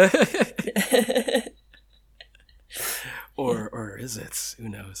awesome. or is it? Who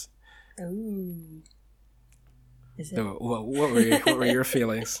knows? Ooh. Is it? So, what were your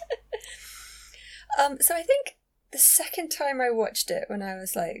feelings? So I think the second time I watched it, when I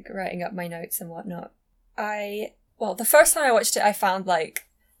was writing up my notes and whatnot, the first time I watched it, I found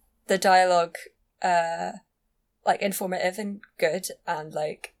the dialogue informative and good, and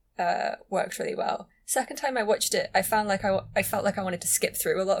worked really well. Second time I watched it, I found I felt like I wanted to skip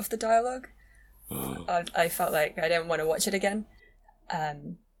through a lot of the dialogue. I felt like I didn't want to watch it again.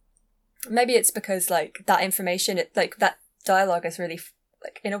 Maybe it's because that information, that dialogue is really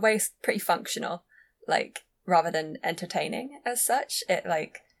like in a way pretty functional, like rather than entertaining as such. It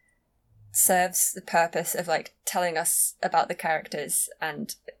like serves the purpose of like telling us about the characters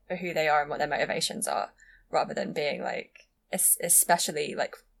and who they are and what their motivations are, rather than being like especially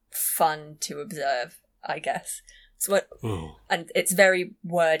like fun to observe, I guess. And it's very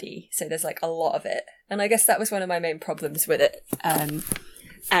wordy, so there's like a lot of it, and I guess that was one of my main problems with it.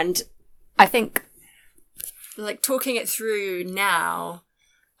 And I think like talking it through now,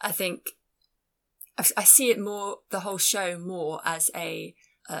 I think I see it more, the whole show more as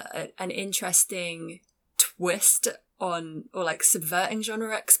an interesting twist on, or like subverting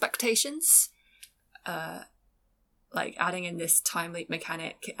genre expectations, like adding in this time leap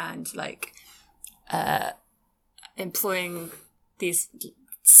mechanic and like employing these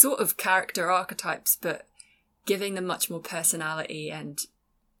sort of character archetypes, but giving them much more personality and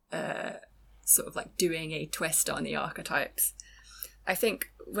sort of like doing a twist on the archetypes. I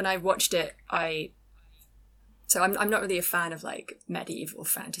think when I watched it, I'm not really a fan of like medieval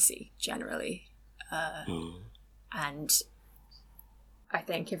fantasy generally, and I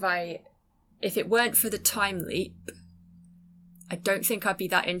think if it weren't for the time leap, I don't think I'd be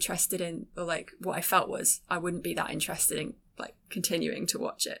that interested in, or like what I felt was I wouldn't be that interested in like continuing to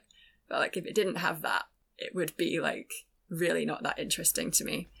watch it. But like if it didn't have that, it would be like really not that interesting to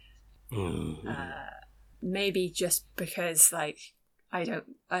me. Maybe just because like I'm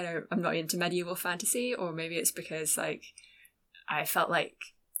not into medieval fantasy, or maybe it's because like I felt like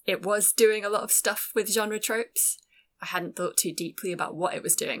it was doing a lot of stuff with genre tropes. I hadn't thought too deeply about what it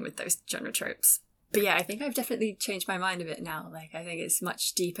was doing with those genre tropes. But yeah, I think I've definitely changed my mind a bit now. Like, I think it's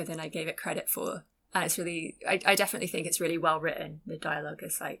much deeper than I gave it credit for. And it's really, I definitely think it's really well written. The dialogue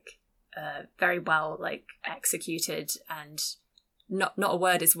is like very well like executed, and not a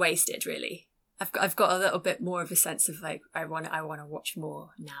word is wasted really. I've got a little bit more of a sense of like I want to watch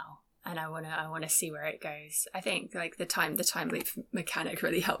more now, and I want to see where it goes. I think like the time leap mechanic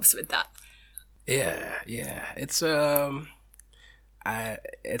really helps with that. Yeah.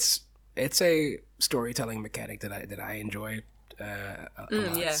 It's a storytelling mechanic that I enjoy a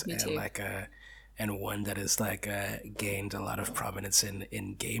lot. Yeah, me too. And one that is like gained a lot of prominence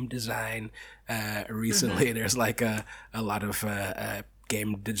in game design. Recently, there's like a lot of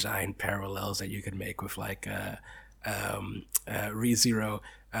game design parallels that you can make with like ReZero.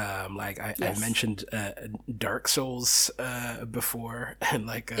 Like I mentioned Dark Souls before, and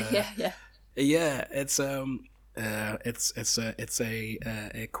like it's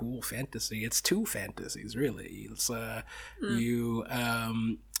a cool fantasy. It's two fantasies really. It's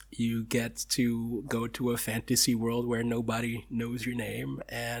you get to go to a fantasy world where nobody knows your name,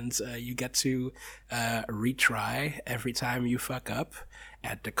 and you get to retry every time you fuck up,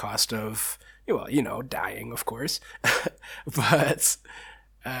 at the cost of, well, dying, of course. but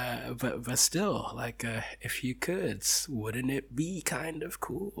still, like, if you could, wouldn't it be kind of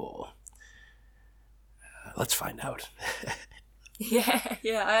cool? Let's find out. Yeah.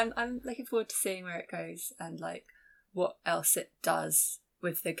 I'm looking forward to seeing where it goes, and like what else it does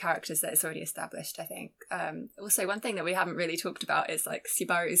with the characters that it's already established. I think also one thing that we haven't really talked about is like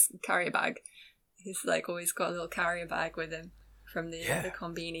Sibaru's carrier bag. He's like always got a little carrier bag with him from the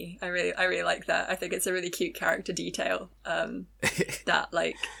Konbini. I really like that. I think it's a really cute character detail that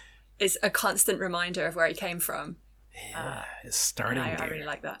like is a constant reminder of where he came from. It's starting I really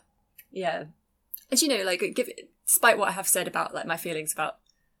like that. Yeah. And like despite what I have said about like my feelings about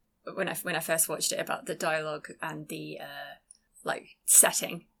when I first watched it, about the dialogue and the like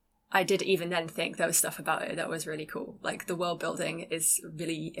setting, I did even then think there was stuff about it that was really cool. Like the world building is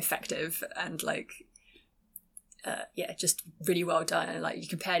really effective, and like just really well done. And like you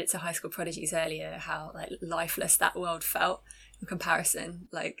compared it to High School Prodigies earlier, how like lifeless that world felt in comparison.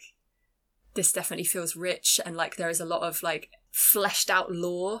 Like this definitely feels rich, and like there is a lot of like fleshed out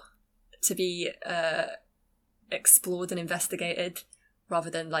lore to be explored and investigated, rather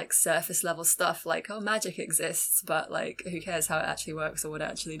than like surface level stuff like, oh, magic exists, but like who cares how it actually works or what it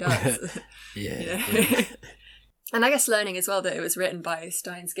actually does. Yeah. And I guess learning as well that it was written by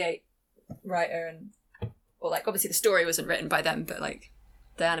Steins Gate writer, and well, like obviously the story wasn't written by them, but like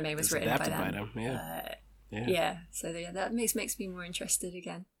the anime was written by them. So that makes me more interested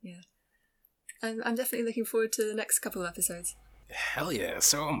again. I'm definitely looking forward to the next couple of episodes. Hell yeah,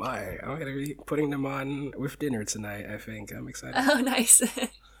 so am I. I'm going to be putting them on with dinner tonight, I think. I'm excited. Oh, nice.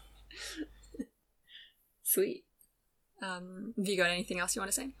 Sweet. Have you got anything else you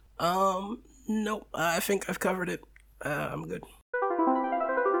want to say? Nope. I think I've covered it. I'm good.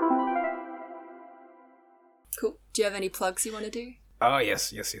 Cool. Do you have any plugs you want to do? Oh,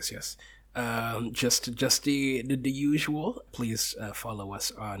 yes. Just the usual. Please follow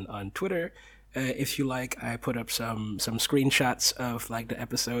us on Twitter. If you like, I put up some screenshots of like the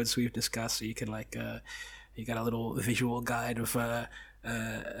episodes we've discussed, so you can like you got a little visual guide of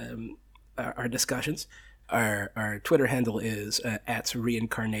our discussions. Our Twitter handle is at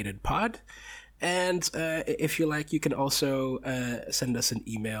reincarnatedpod, and if you like, you can also send us an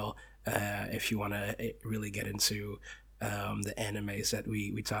email if you want to really get into the animes that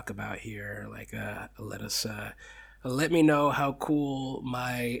we talk about here. Like let me know how cool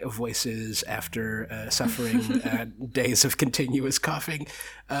my voice is after suffering days of continuous coughing.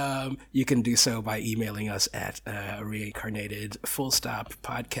 You can do so by emailing us at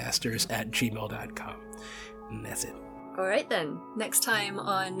reincarnated_podcasters@gmail.com. And that's it. Alright then, next time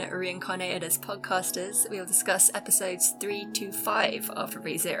on Reincarnated as Podcasters, we'll discuss episodes 3 to 5 of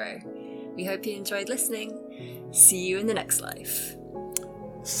ReZero. We hope you enjoyed listening. See you in the next life.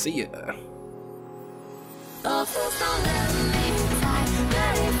 See ya. Oh, please don't let me die,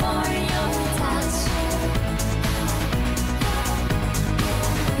 ready for your touch.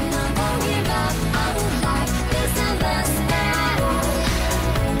 No, don't give up on life, this is the start.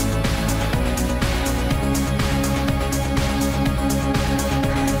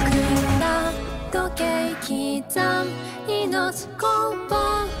 Kura toke kitam, inochi kobo,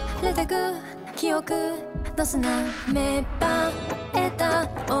 れてく記憶の砂芽生えた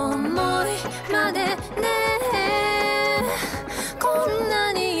想いまでねこん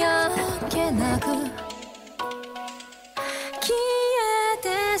なにやけなく消え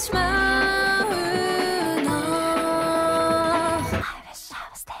てしまうの I wish I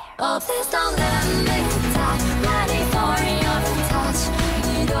was there. Oh, please don't let me